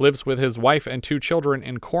lives with his wife and 2 children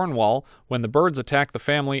in Cornwall when the birds attack the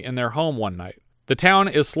family in their home one night. The town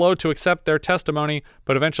is slow to accept their testimony,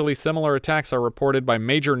 but eventually similar attacks are reported by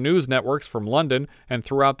major news networks from London and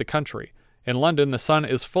throughout the country. In London, the sun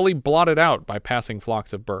is fully blotted out by passing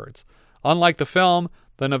flocks of birds. Unlike the film,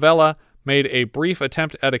 the novella made a brief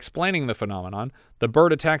attempt at explaining the phenomenon. The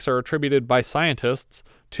bird attacks are attributed by scientists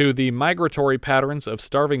to the migratory patterns of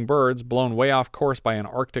starving birds blown way off course by an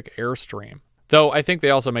Arctic airstream. Though I think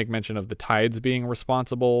they also make mention of the tides being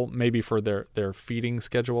responsible, maybe for their feeding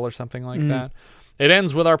schedule or something like that. It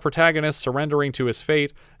ends with our protagonist surrendering to his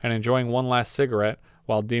fate and enjoying one last cigarette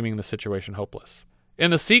while deeming the situation hopeless.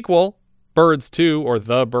 In the sequel, Birds 2, or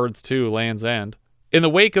The Birds 2, Land's End, in the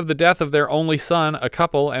wake of the death of their only son, a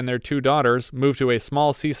couple and their 2 daughters move to a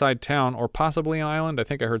small seaside town, or possibly an island, I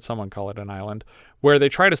think I heard someone call it an island, where they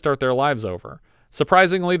try to start their lives over.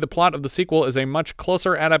 Surprisingly, the plot of the sequel is a much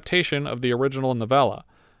closer adaptation of the original novella,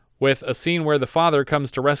 with a scene where the father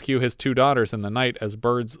comes to rescue his 2 daughters in the night as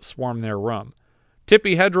birds swarm their room.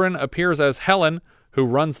 Tippi Hedren appears as Helen, who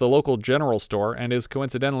runs the local general store and is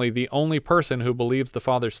coincidentally the only person who believes the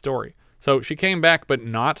father's story. So she came back, but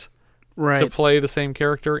not to play the same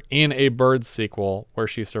character in a Birds sequel where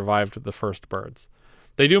she survived the first Birds.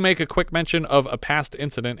 They do make a quick mention of a past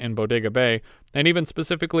incident in Bodega Bay, and even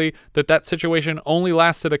specifically that situation only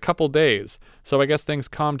lasted a couple days, so I guess things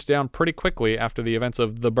calmed down pretty quickly after the events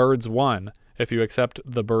of The Birds 1, if you accept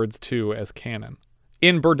The Birds 2 as canon.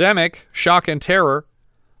 In Birdemic, Shock and Terror,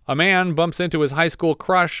 a man bumps into his high school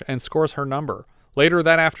crush and scores her number. Later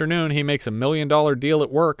that afternoon, he makes $1 million deal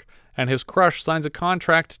at work, and his crush signs a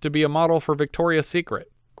contract to be a model for Victoria's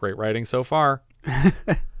Secret. Great writing so far.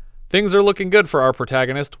 Things are looking good for our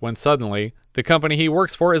protagonist when suddenly, the company he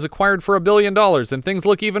works for is acquired for $1 billion and things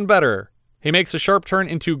look even better. He makes a sharp turn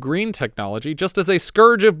into green technology just as a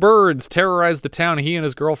scourge of birds terrorize the town he and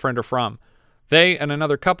his girlfriend are from. They and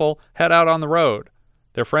another couple head out on the road.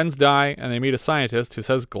 Their friends die and they meet a scientist who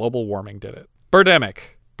says global warming did it. Birdemic.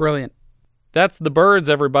 Brilliant. That's The Birds,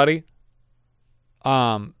 everybody.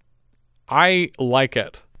 I like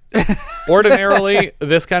it. Ordinarily,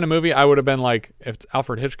 this kind of movie, I would have been like, if it's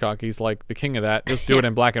Alfred Hitchcock, he's like the king of that. Just do it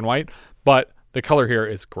in black and white. But the color here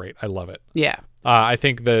is great. I love it. Yeah. I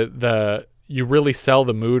think you really sell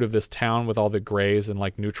the mood of this town with all the grays and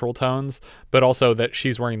like neutral tones, but also that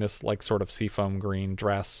she's wearing this like sort of seafoam green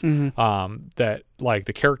dress, that like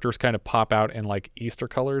the characters kind of pop out in like Easter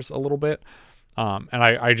colors a little bit. And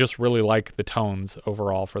I just really like the tones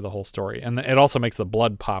overall for the whole story. And it also makes the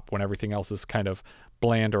blood pop when everything else is kind of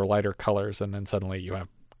bland or lighter colors. And then suddenly you have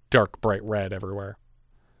dark, bright red everywhere.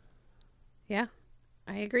 Yeah,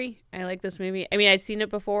 I agree. I like this movie. I mean, I've seen it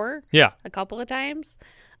before. Yeah. A couple of times.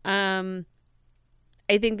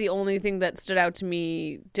 I think the only thing that stood out to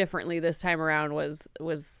me differently this time around was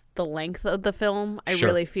the length of the film. I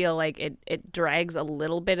really feel like it drags a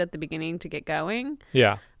little bit at the beginning to get going.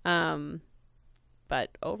 Yeah. But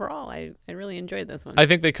overall, I really enjoyed this one. I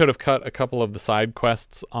think they could have cut a couple of the side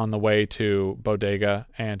quests on the way to Bodega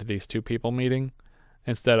and these two people meeting,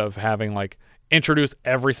 instead of having like introduce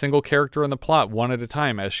every single character in the plot one at a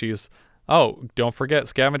time as she's, oh, don't forget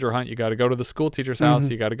scavenger hunt. You got to go to the school teacher's house.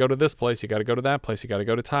 You got to go to this place. You got to go to that place. You got to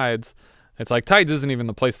go to Tides. It's like Tides isn't even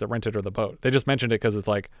the place that rented her the boat. They just mentioned it because it's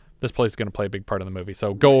like this place is going to play a big part of the movie.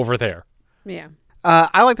 So go over there. Yeah.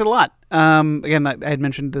 I liked it a lot. Again, I had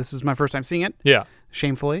mentioned this is my first time seeing it. Yeah.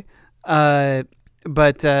 Shamefully. I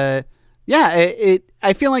feel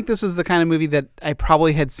like this is the kind of movie that I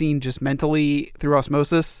probably had seen just mentally through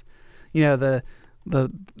osmosis. You know,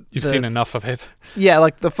 You've seen enough of it. Yeah,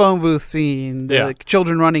 like the phone booth scene, the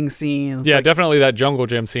children running scene. Yeah, definitely that jungle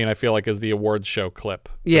gym scene I feel like is the awards show clip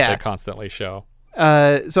that they constantly show.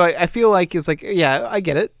 So I feel like it's like, yeah, I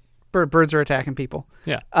get it. Birds are attacking people.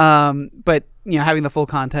 Yeah. But, you know, having the full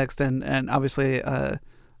context and obviously,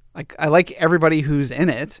 like I like everybody who's in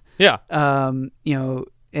it. Yeah. You know,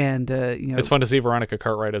 and, you know. It's fun to see Veronica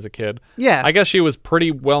Cartwright as a kid. Yeah. I guess she was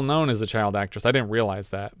pretty well known as a child actress. I didn't realize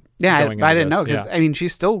that. Yeah, I didn't know because I mean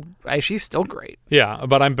she's still great. Yeah,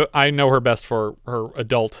 but I know her best for her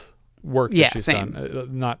adult work that she's done,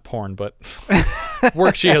 not porn, but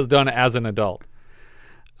work she has done as an adult.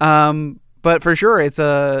 But for sure, it's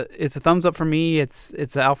a thumbs up for me.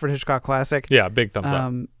 It's an Alfred Hitchcock classic. Yeah, big thumbs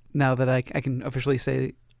up. Now that I can officially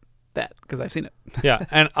say that because I've seen it. Yeah,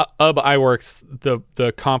 and Ub Iwerks,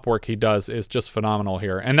 the comp work he does is just phenomenal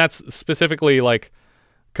here, and that's specifically like.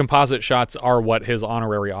 Composite shots are what his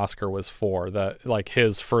honorary Oscar was for,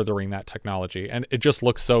 his furthering that technology. And it just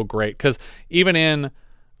looks so great because even in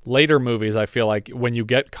later movies, I feel like when you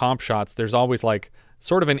get comp shots, there's always like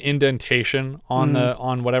sort of an indentation on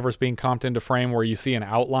on whatever's being comped into frame where you see an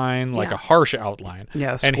outline, like a harsh outline.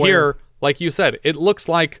 Yeah, and here, like you said, it looks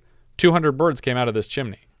like 200 birds came out of this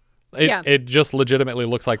chimney. It just legitimately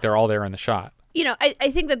looks like they're all there in the shot. You know, I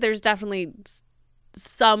think that there's definitely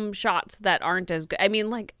some shots that aren't as good. I mean,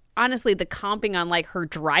 like, honestly, the comping on, like, her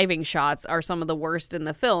driving shots are some of the worst in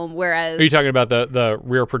the film, whereas... Are you talking about the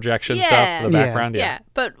rear projection stuff, the background? Yeah,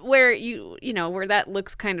 but where, you know, where that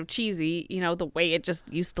looks kind of cheesy, you know, the way it just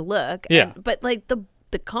used to look. Yeah. But, like, the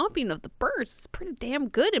comping of the birds is pretty damn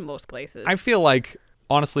good in most places. I feel like,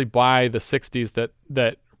 honestly, by the 60s,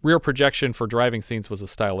 that rear projection for driving scenes was a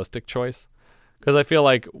stylistic choice. Because I feel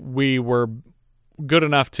like we were good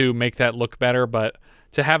enough to make that look better, but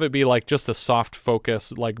to have it be like just a soft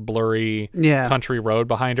focus, like blurry country road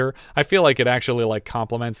behind her, I feel like it actually like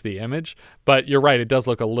complements the image. But you're right, it does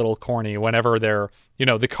look a little corny whenever they're, you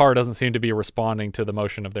know, the car doesn't seem to be responding to the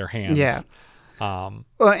motion of their hands. Yeah. Well,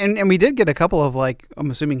 and we did get a couple of like,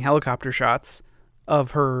 I'm assuming helicopter shots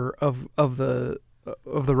of her of the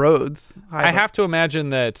roads. I have to imagine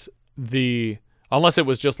that unless it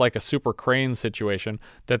was just like a super crane situation,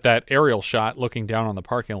 that aerial shot looking down on the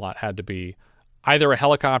parking lot had to be either a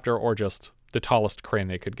helicopter or just the tallest crane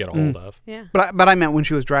they could get a hold of. Yeah. But I meant when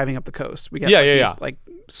she was driving up the coast. We got these like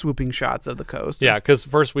swooping shots of the coast. Yeah, because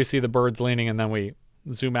first we see the birds leaning and then we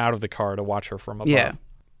zoom out of the car to watch her from above. Yeah.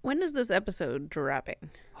 When is this episode dropping?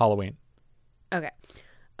 Halloween. Okay.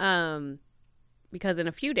 Because in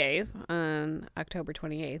a few days, on October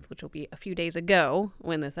 28th, which will be a few days ago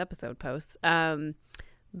when this episode posts,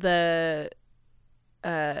 the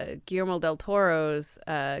Guillermo del Toro's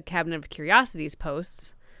Cabinet of Curiosities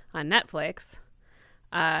posts on Netflix.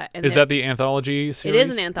 Is that the anthology series? It is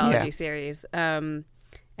an anthology series. And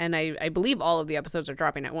I believe all of the episodes are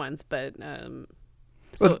dropping at once, but...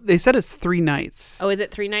 well, they said it's 3 nights. Oh, is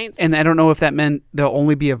it 3 nights? And I don't know if that meant they'll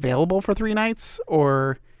only be available for 3 nights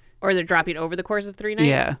or they're dropping over the course of 3 nights?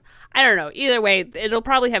 Yeah. I don't know. Either way, it'll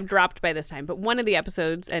probably have dropped by this time. But one of the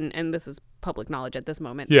episodes, and this is public knowledge at this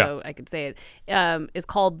moment, so I could say it, is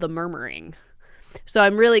called The Murmuring. So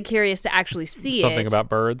I'm really curious to actually see Something about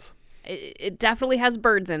birds? It definitely has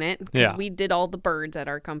birds in it because we did all the birds at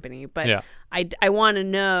our company. But I want to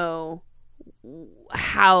know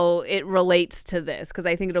how it relates to this because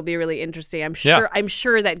I think it'll be really interesting. I'm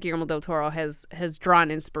sure that Guillermo del Toro has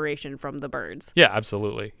drawn inspiration from the birds. Yeah,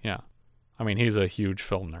 absolutely. Yeah. I mean, he's a huge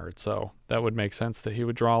film nerd, so that would make sense that he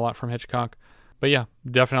would draw a lot from Hitchcock. But yeah,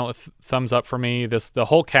 definitely thumbs up for me. The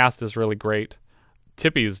whole cast is really great.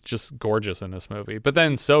 Tippy's just gorgeous in this movie. But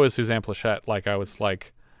then so is Suzanne Pleshette. Like, I was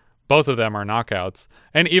like, both of them are knockouts.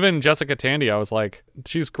 And even Jessica Tandy, I was like,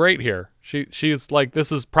 she's great here. She's like,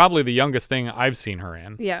 this is probably the youngest thing I've seen her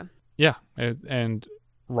in. Yeah. Yeah. And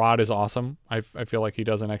Rod is awesome. I feel like he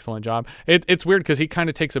does an excellent job. It's weird because he kind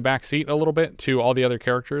of takes a back seat a little bit to all the other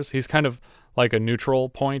characters. He's kind of like a neutral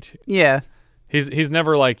point. Yeah. He's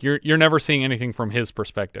never like, you're never seeing anything from his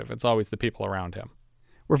perspective. It's always the people around him.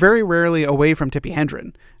 We're very rarely away from Tippi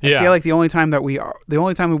Hedren. I feel like the only time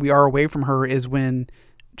we are away from her is when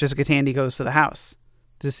Jessica Tandy goes to the house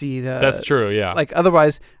to see the. That's true. Yeah. Like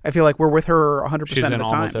otherwise, I feel like we're with her 100% of the time. She's in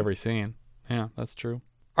almost every scene. Yeah, that's true.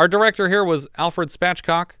 Our director here was Alfred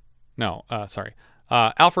Hitchcock.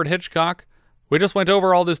 Alfred Hitchcock. We just went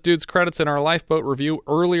over all this dude's credits in our Lifeboat review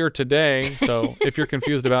earlier today, so if you're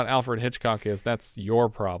confused about Alfred Hitchcock that's your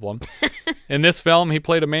problem. In this film, he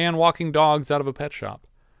played a man walking dogs out of a pet shop.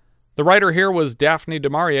 The writer here was Daphne du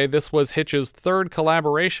Maurier. This was Hitch's third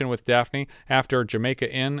collaboration with Daphne after Jamaica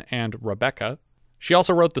Inn and Rebecca. She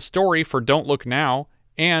also wrote the story for Don't Look Now,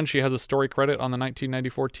 and she has a story credit on the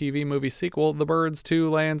 1994 TV movie sequel, The Birds to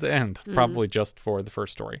Land's End, probably just for the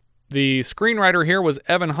first story. The screenwriter here was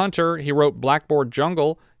Evan Hunter. He wrote Blackboard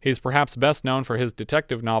Jungle. He's perhaps best known for his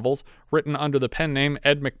detective novels, written under the pen name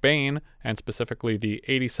Ed McBain, and specifically the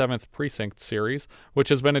 87th Precinct series, which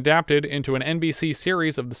has been adapted into an NBC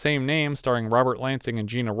series of the same name starring Robert Lansing and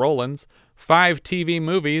Gina Rowlands, 5 TV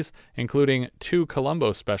movies, including 2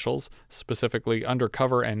 Columbo specials, specifically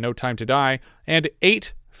Undercover and No Time to Die, and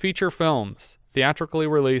 8 feature films, theatrically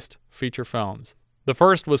released feature films. The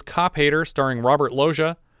first was Cop Hater, starring Robert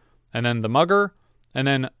Loggia, and then The Mugger, and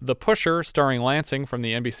then The Pusher, starring Lansing from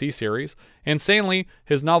the NBC series. Insanely,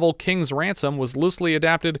 his novel King's Ransom was loosely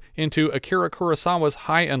adapted into Akira Kurosawa's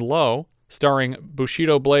High and Low, starring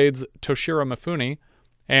Bushido Blade's Toshiro Mifune,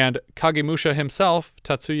 and Kagemusha himself,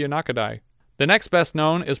 Tatsuya Nakadai. The next best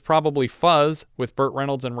known is probably Fuzz, with Burt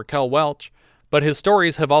Reynolds and Raquel Welch, but his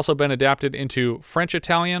stories have also been adapted into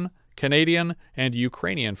French-Italian, Canadian, and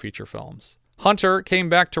Ukrainian feature films. Hunter came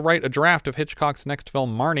back to write a draft of Hitchcock's next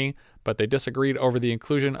film, Marnie, but they disagreed over the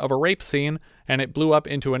inclusion of a rape scene, and it blew up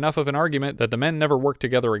into enough of an argument that the men never worked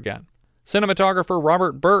together again. Cinematographer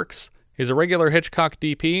Robert Burks is a regular Hitchcock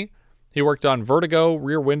DP. He worked on Vertigo,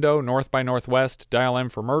 Rear Window, North by Northwest, Dial M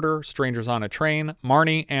for Murder, Strangers on a Train,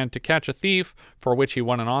 Marnie, and To Catch a Thief, for which he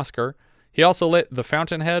won an Oscar. He also lit The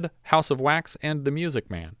Fountainhead, House of Wax, and The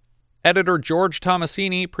Music Man. Editor George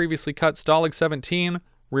Tomasini previously cut Stalag 17,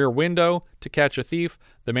 Rear Window, To Catch a Thief,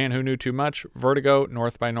 The Man Who Knew Too Much, Vertigo,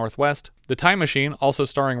 North by Northwest, The Time Machine, also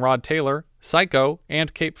starring Rod Taylor, Psycho,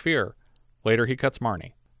 and Cape Fear. Later he cuts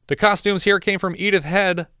Marnie. The costumes here came from Edith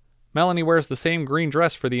Head. Melanie wears the same green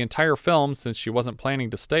dress for the entire film since she wasn't planning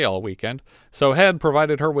to stay all weekend, so Head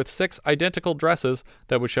provided her with 6 identical dresses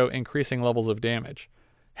that would show increasing levels of damage.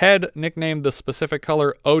 Head nicknamed the specific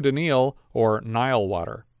color Eau de Nile, or Nile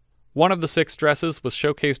water. One of the 6 dresses was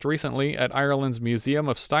showcased recently at Ireland's Museum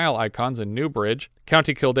of Style Icons in Newbridge,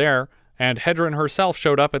 County Kildare, and Hedren herself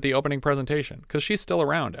showed up at the opening presentation, because she's still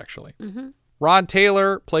around, actually. Mm-hmm. Rod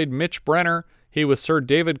Taylor played Mitch Brenner. He was Sir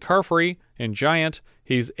David Carfrey in Giant.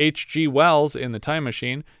 He's H.G. Wells in The Time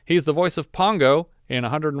Machine. He's the voice of Pongo in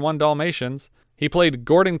 101 Dalmatians. He played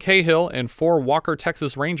Gordon Cahill in 4 Walker,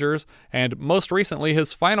 Texas Rangers, and most recently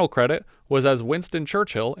his final credit was as Winston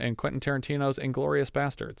Churchill in Quentin Tarantino's Inglourious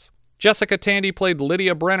Basterds. Jessica Tandy played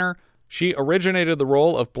Lydia Brenner. She originated the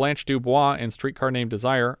role of Blanche Dubois in Streetcar Named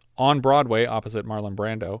Desire on Broadway opposite Marlon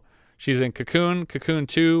Brando. She's in Cocoon, Cocoon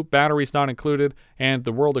 2, Batteries Not Included, and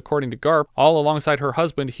The World According to Garp, all alongside her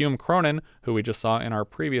husband Hume Cronin, who we just saw in our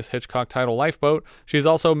previous Hitchcock title Lifeboat. She's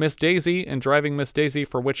also Miss Daisy in Driving Miss Daisy,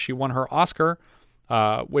 for which she won her Oscar,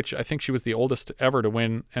 which I think she was the oldest ever to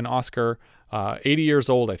win an Oscar, 80 years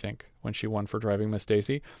old, I think, when she won for Driving Miss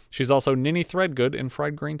Daisy. She's also Ninny Threadgood in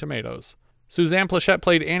Fried Green Tomatoes. Suzanne Pleshette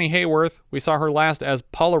played Annie Hayworth. We saw her last as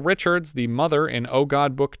Paula Richards, the mother in Oh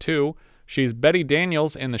God Book 2. She's Betty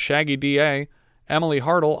Daniels in The Shaggy DA, Emily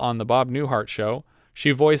Hartle on The Bob Newhart Show.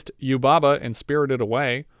 She voiced Yubaba in Spirited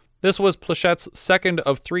Away. This was Plechette's second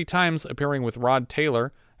of 3 times appearing with Rod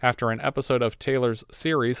Taylor after an episode of Taylor's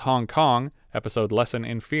series Hong Kong, episode Lesson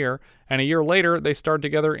in Fear, and a year later they starred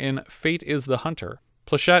together in Fate is the Hunter.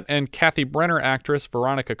 Plachette and Kathy Brenner actress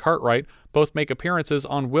Veronica Cartwright both make appearances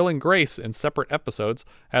on Will and Grace in separate episodes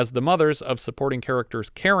as the mothers of supporting characters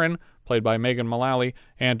Karen, played by Megan Mullally,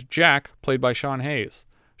 and Jack, played by Sean Hayes.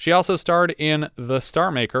 She also starred in The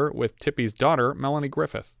Star Maker with Tippy's daughter, Melanie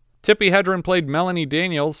Griffith. Tippi Hedren played Melanie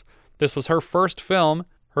Daniels. This was her first film.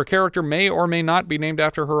 Her character may or may not be named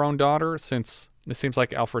after her own daughter, since it seems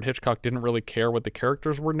like Alfred Hitchcock didn't really care what the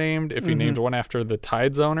characters were named if he named one after the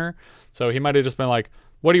Tides owner. So he might have just been like,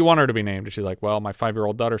 what do you want her to be named? And she's like, well, my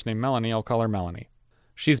 5-year-old daughter's named Melanie. I'll call her Melanie.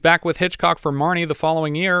 She's back with Hitchcock for Marnie the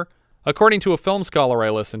following year. According to a film scholar I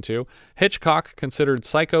listened to, Hitchcock considered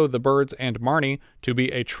Psycho, The Birds, and Marnie to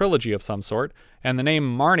be a trilogy of some sort, and the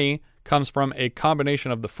name Marnie comes from a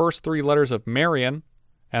combination of the first 3 letters of Marion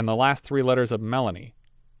and the last 3 letters of Melanie.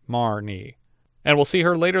 Marnie. And we'll see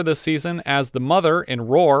her later this season as the mother in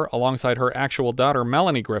Roar alongside her actual daughter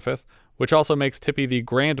Melanie Griffith, which also makes Tippi the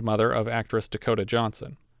grandmother of actress Dakota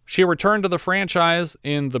Johnson. She returned to the franchise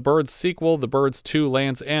in The Birds sequel, The Birds 2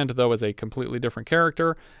 Land's End, though as a completely different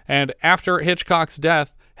character, and after Hitchcock's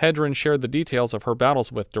death, Hedren shared the details of her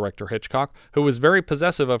battles with director Hitchcock, who was very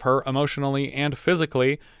possessive of her emotionally and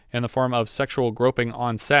physically in the form of sexual groping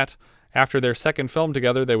on set. After their second film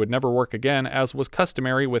together, they would never work again, as was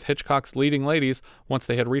customary with Hitchcock's leading ladies once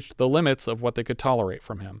they had reached the limits of what they could tolerate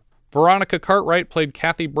from him. Veronica Cartwright played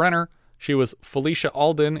Kathy Brenner. She was Felicia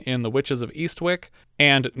Alden in The Witches of Eastwick,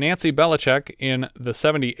 and Nancy Belichick in the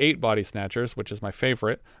 78 Body Snatchers, which is my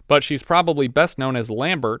favorite, but she's probably best known as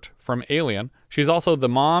Lambert from Alien. She's also the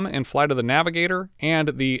mom in Flight of the Navigator,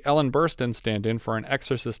 and the Ellen Burstyn stand-in for an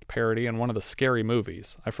Exorcist parody in one of the Scary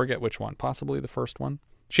movies. I forget which one, possibly the first one.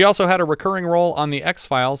 She also had a recurring role on The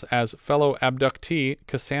X-Files as fellow abductee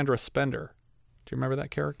Cassandra Spender. Do you remember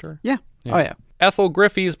that character? Yeah. Oh, yeah. Ethel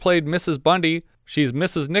Griffiths played Mrs. Bundy. She's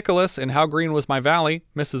Mrs. Nicholas in How Green Was My Valley,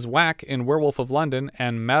 Mrs. Whack in Werewolf of London,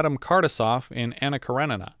 and Madame Kartasov in Anna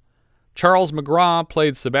Karenina. Charles McGraw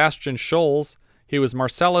played Sebastian Scholes. He was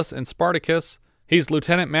Marcellus in Spartacus. He's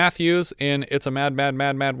Lieutenant Matthews in It's a Mad, Mad,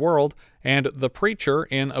 Mad, Mad World, and The Preacher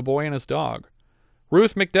in A Boy and His Dog.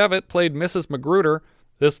 Ruth McDevitt played Mrs. Magruder.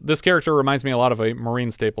 This character reminds me a lot of a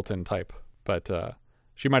Maureen Stapleton type, but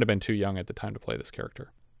she might have been too young at the time to play this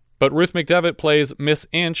character. But Ruth McDevitt plays Miss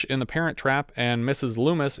Inch in The Parent Trap and Mrs.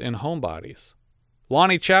 Loomis in Homebodies.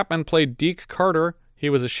 Lonnie Chapman played Deke Carter.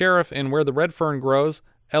 He was a sheriff in Where the Red Fern Grows,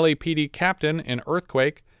 LAPD captain in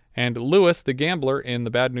Earthquake, and Lewis the Gambler in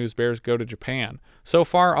The Bad News Bears Go to Japan. So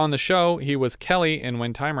far on the show, he was Kelly in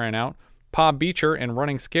When Time Ran Out, Pa Beecher in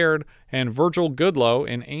Running Scared, and Virgil Goodloe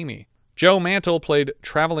in Amy. Joe Mantle played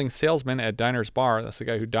traveling salesman at Diner's Bar. That's the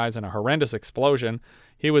guy who dies in a horrendous explosion.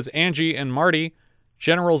 He was Angie in Marty,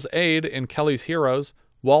 General's Aide in Kelly's Heroes,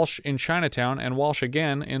 Walsh in Chinatown, and Walsh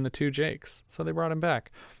again in The Two Jakes. So they brought him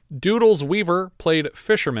back. Doodles Weaver played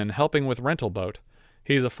fisherman helping with Rental Boat.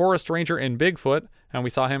 He's a forest ranger in Bigfoot, and we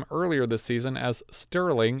saw him earlier this season as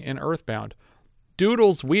Sterling in Earthbound.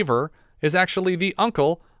 Doodles Weaver is actually the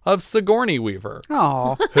uncle of Sigourney Weaver,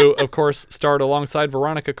 who, of course, starred alongside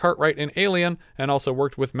Veronica Cartwright in Alien and also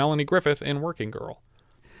worked with Melanie Griffith in Working Girl.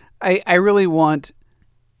 I really want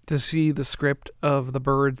to see the script of The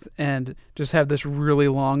Birds and just have this really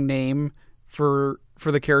long name for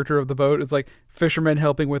the character of the boat. It's like fisherman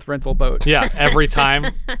helping with rental boat. Yeah, every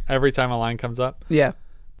time a line comes up. Yeah.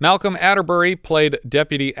 Malcolm Atterbury played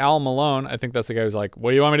Deputy Al Malone. I think that's the guy who's like, what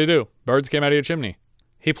do you want me to do? Birds came out of your chimney.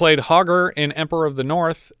 He played Hogger in Emperor of the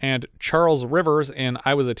North and Charles Rivers in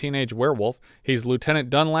I Was a Teenage Werewolf. He's Lieutenant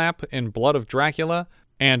Dunlap in Blood of Dracula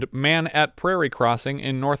and Man at Prairie Crossing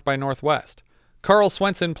in North by Northwest. Carl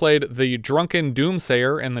Swenson played the drunken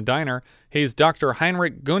doomsayer in The Diner. He's Dr.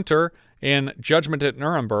 Heinrich Gunther in Judgment at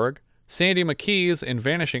Nuremberg, Sandy McKees in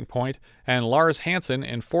Vanishing Point, and Lars Hansen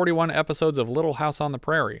in 41 episodes of Little House on the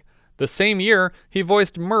Prairie. The same year, he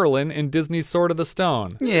voiced Merlin in Disney's Sword of the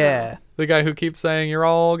Stone. Yeah. The guy who keeps saying, you're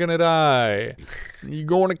all gonna die. You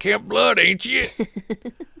going to Camp Blood, ain't you?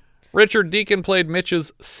 Richard Deacon played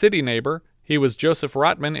Mitch's city neighbor. He was Joseph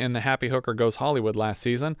Rotman in The Happy Hooker Goes Hollywood last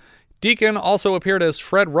season. Deacon also appeared as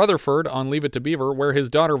Fred Rutherford on Leave It to Beaver, where his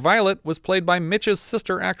daughter Violet was played by Mitch's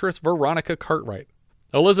sister actress Veronica Cartwright.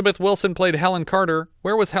 Elizabeth Wilson played Helen Carter.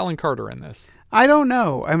 Where was Helen Carter in this? I don't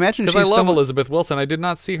know. I imagine she's because I love Elizabeth Wilson. I did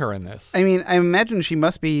not see her in this. I mean, I imagine she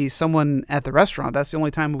must be someone at the restaurant. That's the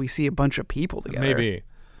only time we see a bunch of people together. Maybe.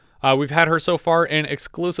 We've had her so far in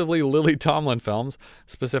exclusively Lily Tomlin films,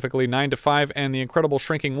 specifically 9 to 5 and The Incredible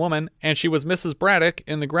Shrinking Woman, and she was Mrs. Braddock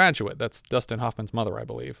in The Graduate. That's Dustin Hoffman's mother, I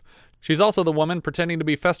believe. She's also the woman pretending to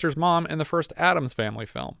be Fester's mom in the first Addams Family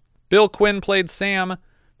film. Bill Quinn played Sam.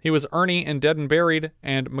 He was Ernie in Dead and Buried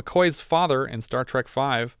and McCoy's father in Star Trek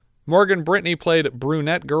V. Morgan Brittany played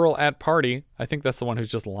brunette girl at party. I think that's the one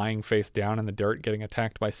who's just lying face down in the dirt getting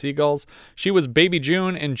attacked by seagulls. She was Baby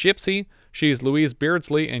June in Gypsy. She's Louise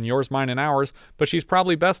Beardsley in Yours, Mine, and Ours, but she's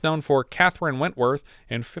probably best known for Catherine Wentworth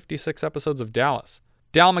in 56 episodes of Dallas.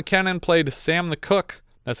 Dal McKennon played Sam the Cook.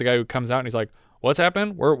 That's the guy who comes out and he's like, "What's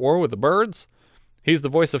happening? We're at war with the birds?" He's the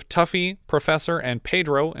voice of Tuffy, Professor, and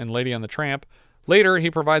Pedro in Lady and the Tramp. Later,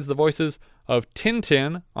 he provides the voices of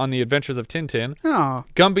Tintin on The Adventures of Tintin,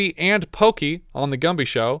 Gumby and Pokey on The Gumby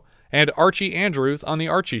Show, and Archie Andrews on The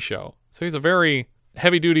Archie Show. So he's a very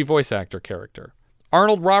heavy-duty voice actor character.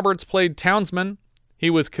 Arnold Roberts played Townsman. He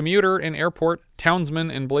was Commuter in Airport, Townsman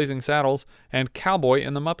in Blazing Saddles, and Cowboy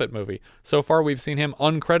in The Muppet Movie. So far, we've seen him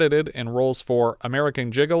uncredited in roles for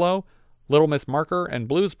American Gigolo, Little Miss Marker, and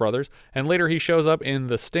Blues Brothers, and later he shows up in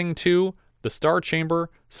The Sting 2, The Star Chamber,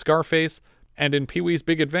 Scarface, and in Pee-wee's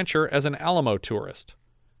Big Adventure as an Alamo tourist.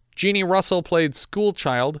 Jeannie Russell played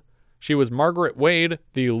Schoolchild. She was Margaret Wade,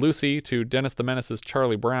 the Lucy to Dennis the Menace's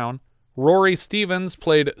Charlie Brown. Rory Stevens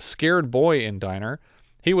played Scared Boy in Diner.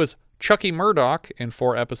 He was Chucky Murdoch in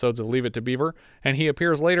 4 episodes of Leave It to Beaver, and he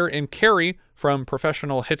appears later in Carrie from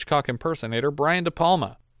professional Hitchcock impersonator Brian De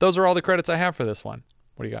Palma. Those are all the credits I have for this one.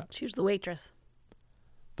 What do you got? She was the waitress.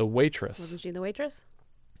 The waitress. Wasn't she the waitress?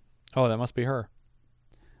 Oh, that must be her.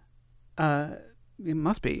 It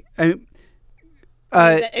must be.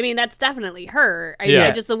 I mean, that's definitely her.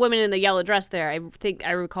 Just the woman in the yellow dress there, I think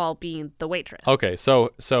I recall being the waitress. Okay,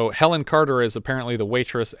 so Helen Carter is apparently the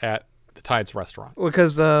waitress at the Tides restaurant.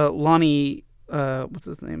 Because Lonnie, what's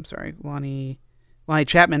his name? Sorry, Lonnie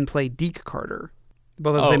Chapman played Deke Carter.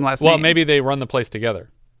 Both have the same last name. Well, maybe they run the place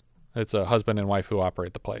together. It's a husband and wife who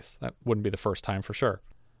operate the place. That wouldn't be the first time for sure.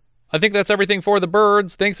 I think that's everything for The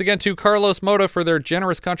Birds. Thanks again to Carlos Mota for their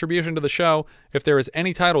generous contribution to the show. If there is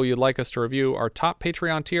any title you'd like us to review, our top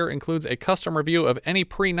Patreon tier includes a custom review of any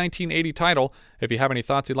pre-1980 title. If you have any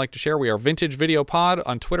thoughts you'd like to share, we are Vintage Video Pod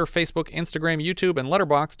on Twitter, Facebook, Instagram, YouTube, and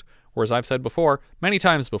Letterboxd. Or as I've said before, many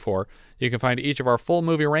times before, you can find each of our full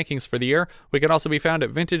movie rankings for the year. We can also be found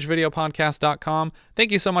at vintagevideopodcast.com.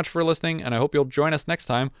 Thank you so much for listening, and I hope you'll join us next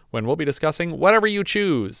time when we'll be discussing whatever you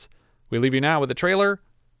choose. We leave you now with a trailer,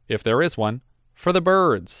 if there is one, for The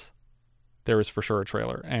Birds. There is for sure a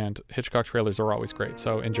trailer, and Hitchcock trailers are always great,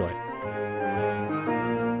 so enjoy.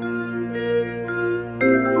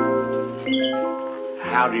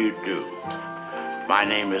 How do you do? My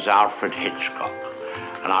name is Alfred Hitchcock,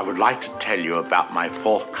 and I would like to tell you about my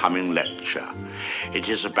forthcoming lecture. It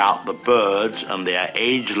is about the birds and their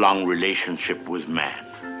age-long relationship with man.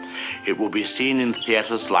 It will be seen in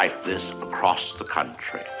theaters like this across the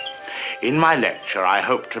country. In my lecture, I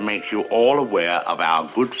hope to make you all aware of our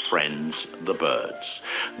good friends, the birds.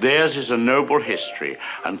 Theirs is a noble history,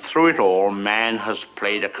 and through it all, man has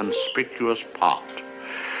played a conspicuous part.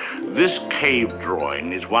 This cave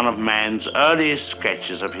drawing is one of man's earliest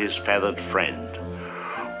sketches of his feathered friend.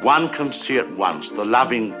 One can see at once the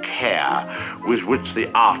loving care with which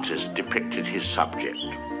the artist depicted his subject.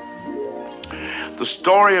 The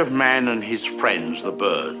story of man and his friends, the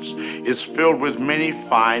birds, is filled with many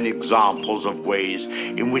fine examples of ways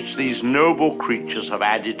in which these noble creatures have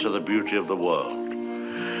added to the beauty of the world.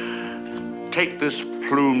 Take this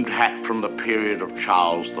plumed hat from the period of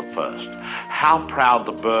Charles I. How proud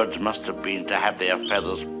the birds must have been to have their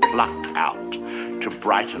feathers plucked out to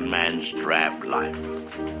brighten man's drab life.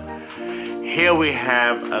 Here we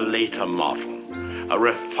have a later model, a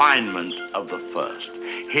refinement of the first.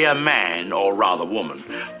 Here man, or rather woman,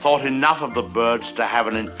 thought enough of the birds to have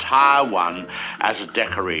an entire one as a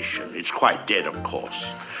decoration. It's quite dead, of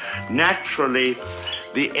course. Naturally,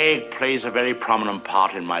 the egg plays a very prominent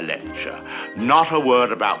part in my lecture. Not a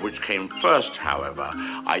word about which came first, however.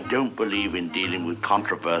 I don't believe in dealing with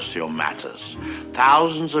controversial matters.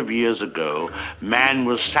 Thousands of years ago, man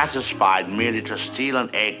was satisfied merely to steal an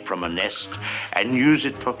egg from a nest and use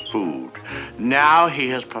it for food. Now he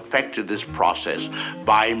has perfected this process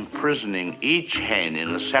by imprisoning each hen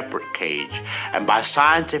in a separate cage and by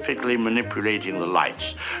scientifically manipulating the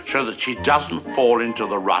lights so that she doesn't fall into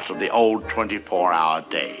the rut of the old 24-hour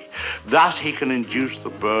day. Thus, he can induce the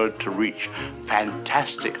bird to reach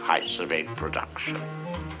fantastic heights of egg production.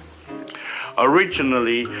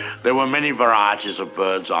 Originally, there were many varieties of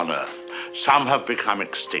birds on Earth. Some have become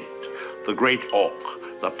extinct. The great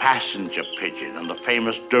auk, the passenger pigeon, and the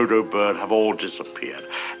famous dodo bird have all disappeared.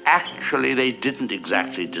 Actually, they didn't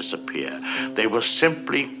exactly disappear. They were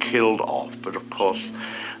simply killed off, but of course,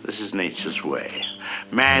 this is nature's way.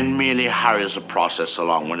 Man merely hurries the process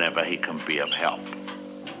along whenever he can be of help.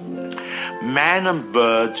 Man and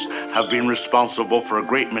birds have been responsible for a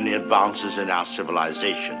great many advances in our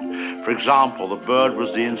civilization. For example, the bird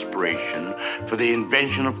was the inspiration for the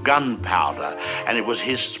invention of gunpowder, and it was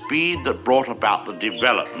his speed that brought about the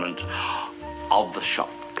development of the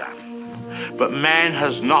shotgun. But man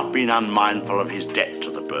has not been unmindful of his debt to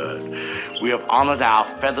the bird. We have honored our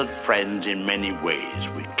feathered friends in many ways.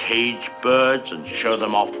 We cage birds and show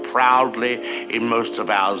them off proudly in most of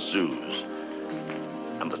our zoos.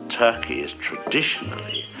 And the turkey is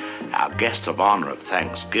traditionally our guest of honor at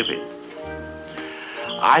Thanksgiving.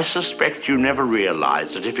 I suspect you never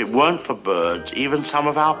realized that if it weren't for birds, even some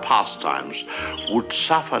of our pastimes would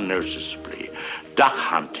suffer noticeably. Duck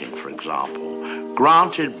hunting, for example.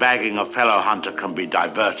 Granted, bagging a fellow hunter can be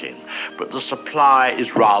diverting, but the supply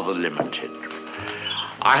is rather limited.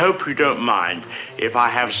 I hope you don't mind if I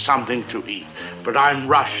have something to eat, but I'm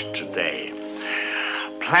rushed today.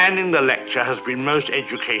 Planning the lecture has been most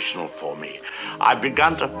educational for me. I've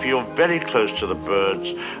begun to feel very close to the birds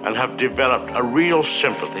and have developed a real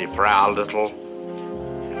sympathy for our little...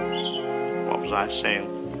 What was I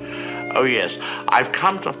saying? Oh yes, I've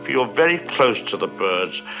come to feel very close to the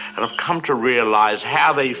birds and have come to realize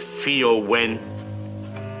how they feel when...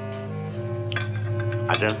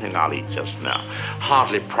 I don't think I'll eat just now.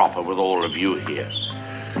 Hardly proper with all of you here.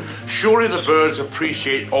 Surely the birds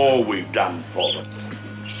appreciate all we've done for them.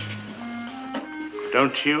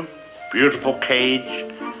 Don't you? Beautiful cage,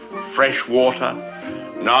 fresh water,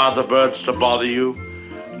 no other birds to bother you,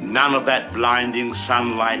 none of that blinding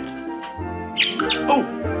sunlight. Oh!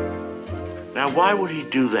 Now, why would he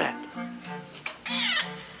do that?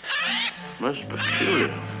 Most peculiar.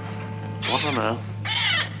 What on earth?